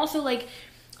great. And also, like...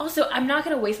 Also, I'm not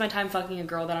going to waste my time fucking a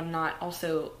girl that I'm not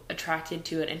also attracted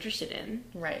to and interested in.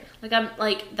 Right. Like, I'm...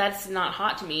 Like, that's not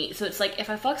hot to me. So it's like, if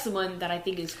I fuck someone that I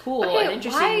think is cool Okay, and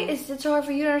interesting... why is it so hard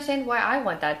for you to understand why I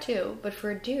want that too, but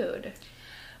for a dude?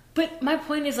 But my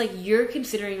point is, like, you're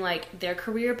considering, like, their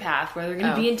career path, where they're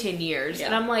going to be in 10 years. Yeah.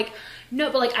 And I'm like,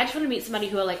 no, but, like, I just want to meet somebody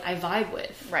who, like, I vibe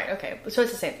with. Right, okay. So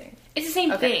it's the same thing. It's the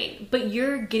same thing. But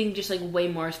you're getting just, like, way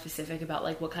more specific about,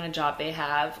 like, what kind of job they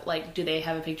have. Like, do they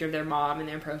have a picture of their mom in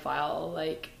their profile?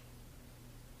 Like...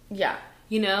 Yeah.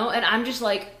 You know? And I'm just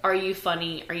like, are you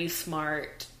funny? Are you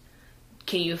smart?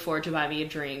 Can you afford to buy me a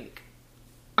drink?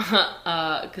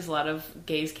 Because a lot of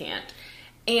gays can't.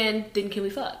 And then can we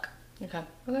fuck? Okay.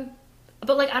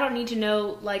 But, like, I don't need to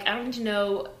know, like, I don't need to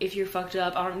know if you're fucked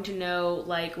up. I don't need to know,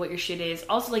 like, what your shit is.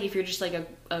 Also, like, if you're just, like,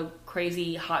 a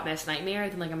crazy hot mess nightmare,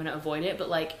 then, like, I'm gonna avoid it. But,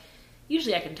 like,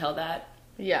 usually I can tell that.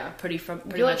 Yeah. Pretty much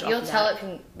off You'll of tell that.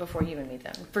 it before you even meet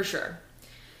them. For sure.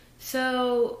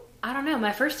 So, I don't know.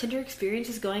 My first Tinder experience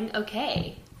is going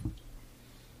okay.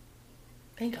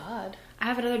 Thank God. I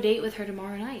have another date with her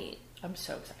tomorrow night. I'm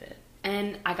so excited.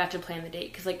 And I got to plan the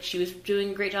date because, like, she was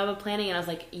doing a great job of planning, and I was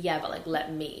like, yeah, but, like,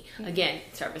 let me. Again,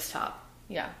 service top.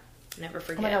 Yeah. Never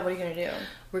forget. Oh my God, what are you going to do?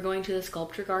 We're going to the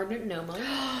sculpture garden at Noma.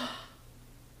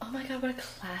 Oh my God, what a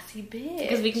classy bitch.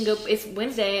 Because we can go, it's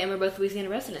Wednesday, and we're both Louisiana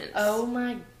residents. Oh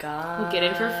my God. We'll get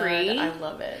in for free. I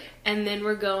love it. And then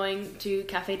we're going to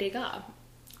Cafe Degas,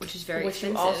 which is very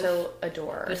expensive. Which you also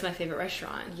adore. But it's my favorite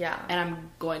restaurant. Yeah. And I'm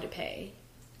going to pay.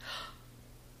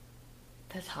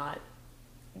 That's hot.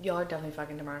 Y'all are definitely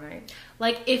fucking tomorrow night.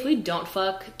 Like, if we don't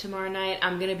fuck tomorrow night,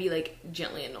 I'm gonna be, like,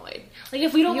 gently annoyed. Like,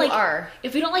 if we don't,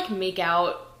 if we don't, like, make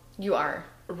out... You are.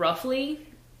 Roughly...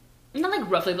 Not, like,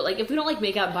 roughly, but, like, if we don't, like,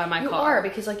 make out by my car... You are,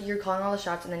 because, like, you're calling all the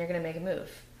shots and then you're gonna make a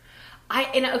move.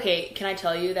 Okay, can I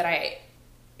tell you that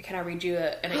Can I read you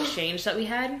an exchange that we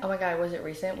had? Oh my god, was it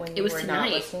recent when you were not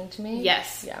listening to me?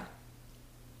 Yes. Yeah.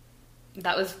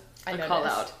 That was a call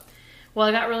out. Well,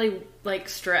 I got really, like,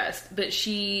 stressed, but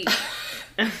she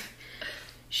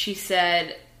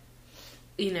said,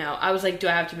 you know, I was like, do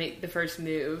I have to make the first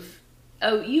move?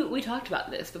 Oh, we talked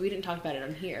about this, but we didn't talk about it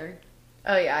on here.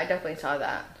 Oh yeah, I definitely saw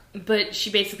that. But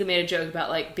she basically made a joke about,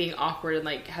 like, being awkward and,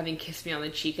 like, having kissed me on the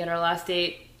cheek at our last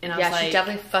date. And I was like... Yeah, she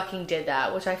definitely fucking did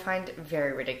that, which I find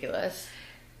very ridiculous.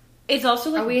 It's also,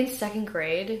 like... Are we in second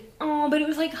grade? Oh, but it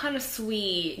was, like, kind of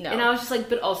sweet. No. And I was just like,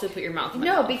 but also put your mouth in my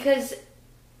mouth. No, because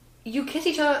you kiss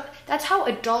each other... That's how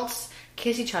adults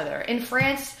kiss each other. In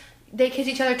France, they kiss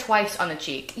each other twice on the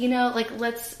cheek. You know, like,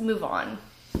 let's move on.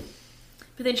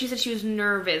 But then she said she was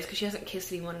nervous because she hasn't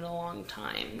kissed anyone in a long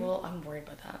time. Well, I'm worried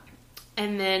about that.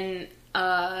 And then,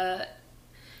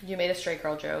 You made a straight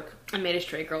girl joke. I made a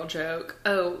straight girl joke.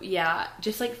 Oh, yeah.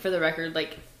 Just, like, for the record,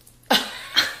 like...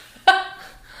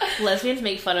 lesbians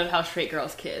make fun of how straight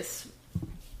girls kiss.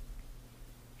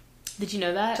 Did you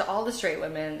know that? To all the straight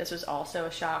women, this was also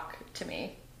a shock to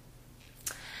me.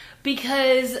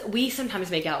 Because we sometimes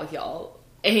make out with y'all.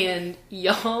 And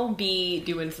y'all be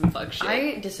doing some fuck shit.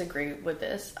 I disagree with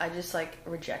this. I just, like,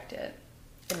 reject it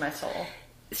in my soul.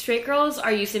 Straight girls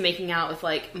are used to making out with,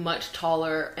 like, much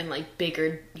taller and, like,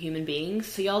 bigger human beings.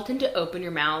 So y'all tend to open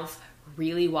your mouths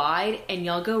really wide and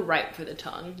y'all go right for the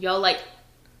tongue. Y'all, like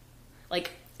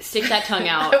stick that tongue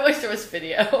out. I wish there was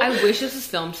video. I wish this was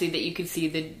filmed so that you could see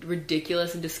the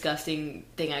ridiculous and disgusting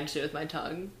thing I just did with my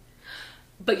tongue.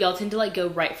 But y'all tend to, like, go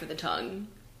right for the tongue.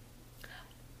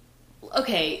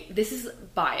 Okay, this is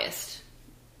biased.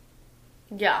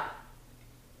 Yeah.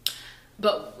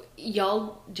 But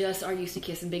y'all just are used to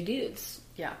kissing big dudes.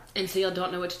 Yeah. And so y'all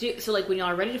don't know what to do. So, like, when y'all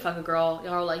are ready to fuck a girl,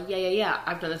 y'all are like, yeah,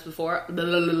 I've done this before. Blah,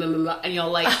 blah, blah, blah, blah. And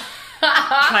y'all, like,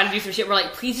 trying to do some shit. We're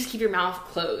like, please just keep your mouth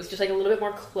closed. Just, like, a little bit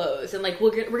more closed. And, like,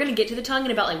 we're gonna get to the tongue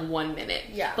in about, like, 1 minute.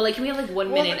 Yeah. But, like, can we have, like,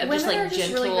 1 minute of just, like, women are just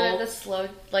gentle... really good at the slow...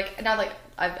 Like, not like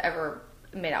I've ever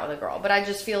made out with a girl, but I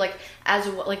just feel like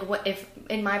what if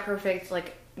in my perfect,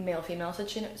 like, male-female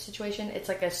situation, it's,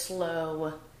 like, a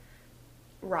slow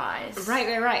rise. Right.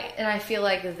 And I feel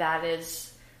like that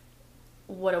is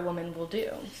what a woman will do.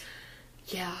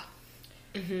 Yeah.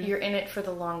 Mm-hmm. You're in it for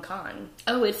the long con.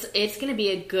 Oh, it's gonna be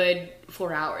a good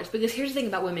 4 hours. Because here's the thing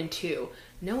about women, too.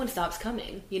 No one stops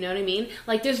coming. You know what I mean?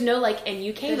 Like, there's no, like, and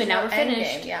you came, and now we're finished.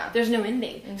 Ending, yeah. There's no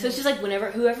ending. Mm-hmm. So it's just, like,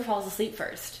 whoever falls asleep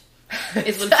first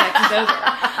is when sex is over.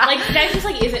 Like, sex just,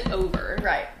 like, isn't over.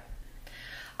 Right.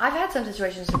 I've had some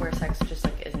situations where sex just,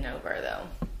 like, isn't over,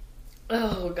 though.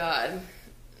 Oh, God.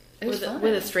 With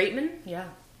a straight man? Yeah.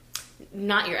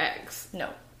 Not your ex.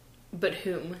 No. But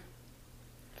whom?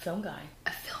 Film guy.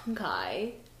 A film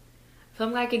guy?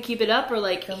 Film guy could keep it up, or,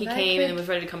 like, he came and was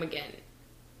ready to come again?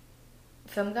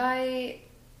 Film guy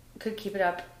could keep it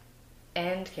up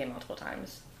and came multiple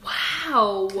times.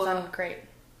 Wow. 'Cause I'm great.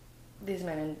 These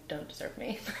men don't deserve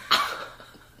me.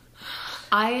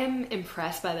 I am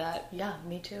impressed by that. Yeah,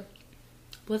 me too.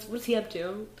 What's he up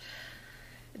to?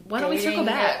 Why don't we circle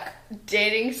back?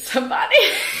 Dating somebody.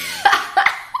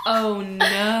 Oh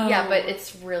no. Yeah, but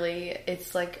it's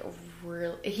like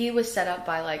really, he was set up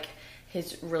by, like,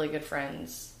 his really good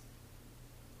friend's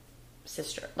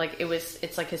sister. Like,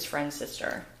 it's like his friend's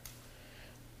sister.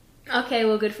 Okay,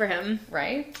 well, good for him.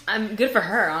 Right? I'm good for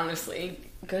her, honestly.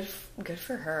 Good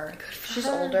for her. She's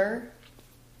older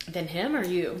than him or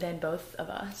you? than both of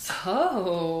us.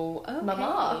 Oh, okay.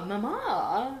 Mama.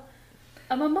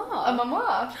 A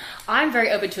mama. I'm very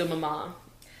open to a mama.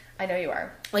 I know you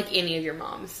are. Like any of your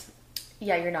moms.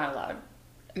 Yeah, you're not allowed.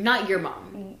 Not your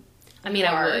mom. I mean,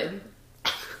 I would.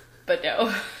 But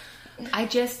no. I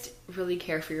just really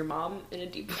care for your mom in a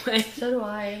deep way. So do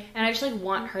I. And I just, like,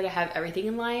 want her to have everything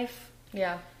in life.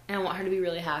 Yeah. And I want her to be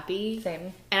really happy.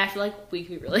 Same. And I feel like we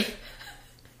could be really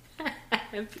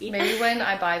happy. Maybe when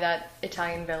I buy that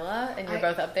Italian villa and you're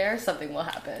both up there, something will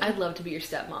happen. I'd love to be your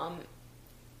stepmom.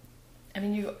 I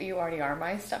mean, you already are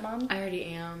my stepmom. I already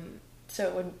am. So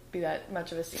it wouldn't be that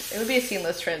much of a scene. It would be a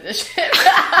seamless transition.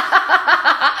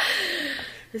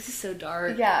 This is so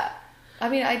dark. Yeah. I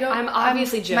mean, I'm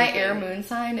obviously joking. My air moon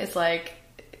sign is like,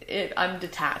 I'm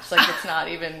detached. Like, it's not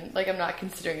even, like, I'm not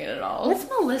considering it at all. What's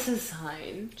Melissa's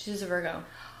sign? She's a Virgo.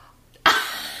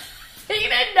 You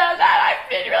didn't know that. I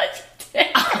didn't realize you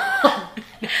did.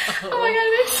 Oh my god,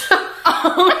 it makes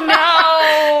Oh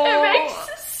no! It makes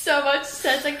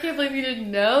can't believe you didn't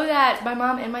know that. My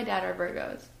mom and my dad are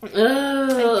Virgos. Ugh.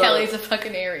 And Kelly's a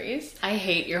fucking Aries. I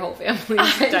hate your whole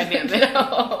family's dynamic.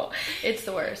 No, it's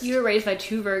the worst. You were raised by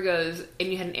 2 Virgos, and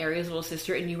you had an Aries little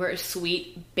sister, and you were a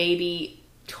sweet baby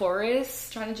Taurus.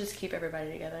 Trying to just keep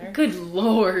everybody together. Good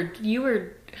Lord. You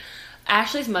were...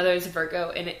 Ashley's mother is a Virgo,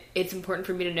 and it's important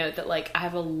for me to note that, like, I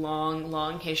have a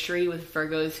long history with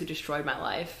Virgos who destroyed my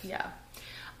life. Yeah.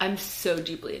 I'm so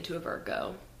deeply into a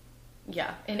Virgo.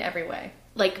 Yeah, in every way.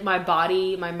 Like, my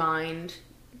body, my mind,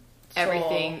 Soul.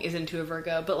 everything is into a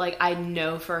Virgo. But, like, I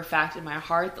know for a fact in my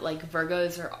heart that, like,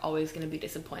 Virgos are always going to be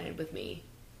disappointed with me.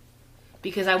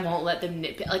 Because I won't let them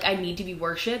nitpick. Like, I need to be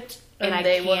worshipped. And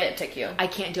they will nitpick you. I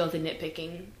can't deal with the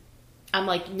nitpicking. I'm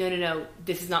like, no,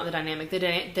 this is not the dynamic. The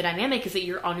dynamic is that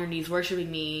you're on your knees worshiping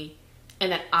me,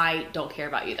 and that I don't care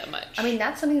about you that much. I mean,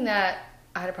 that's something that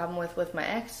I had a problem with my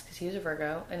ex, because he was a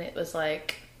Virgo, and it was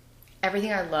like,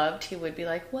 everything I loved, he would be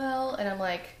like, well, and I'm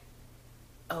like,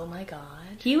 oh my god.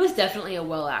 He was definitely a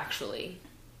well, actually.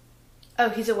 Oh,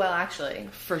 he's a well, actually.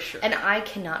 For sure. And I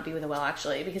cannot be with a well,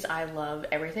 actually, because I love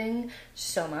everything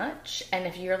so much. And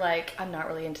if you're like, I'm not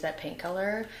really into that pink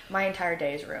color, my entire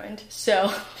day is ruined.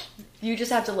 So, you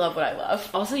just have to love what I love.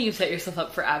 Also, you've set yourself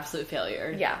up for absolute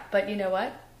failure. Yeah, but you know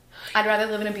what? I'd rather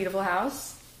live in a beautiful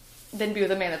house than be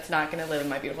with a man that's not going to live in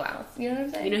my beautiful house. You know what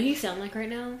I'm saying? You know who you sound like right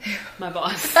now? My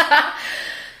boss.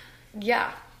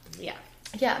 Yeah. Yeah.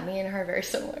 Yeah, me and her are very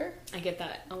similar. I get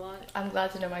that a lot. I'm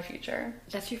glad to know my future.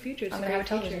 That's your future. It's I'm a going to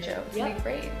have a great television future. show. It's going to be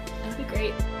great. That'd be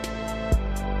great.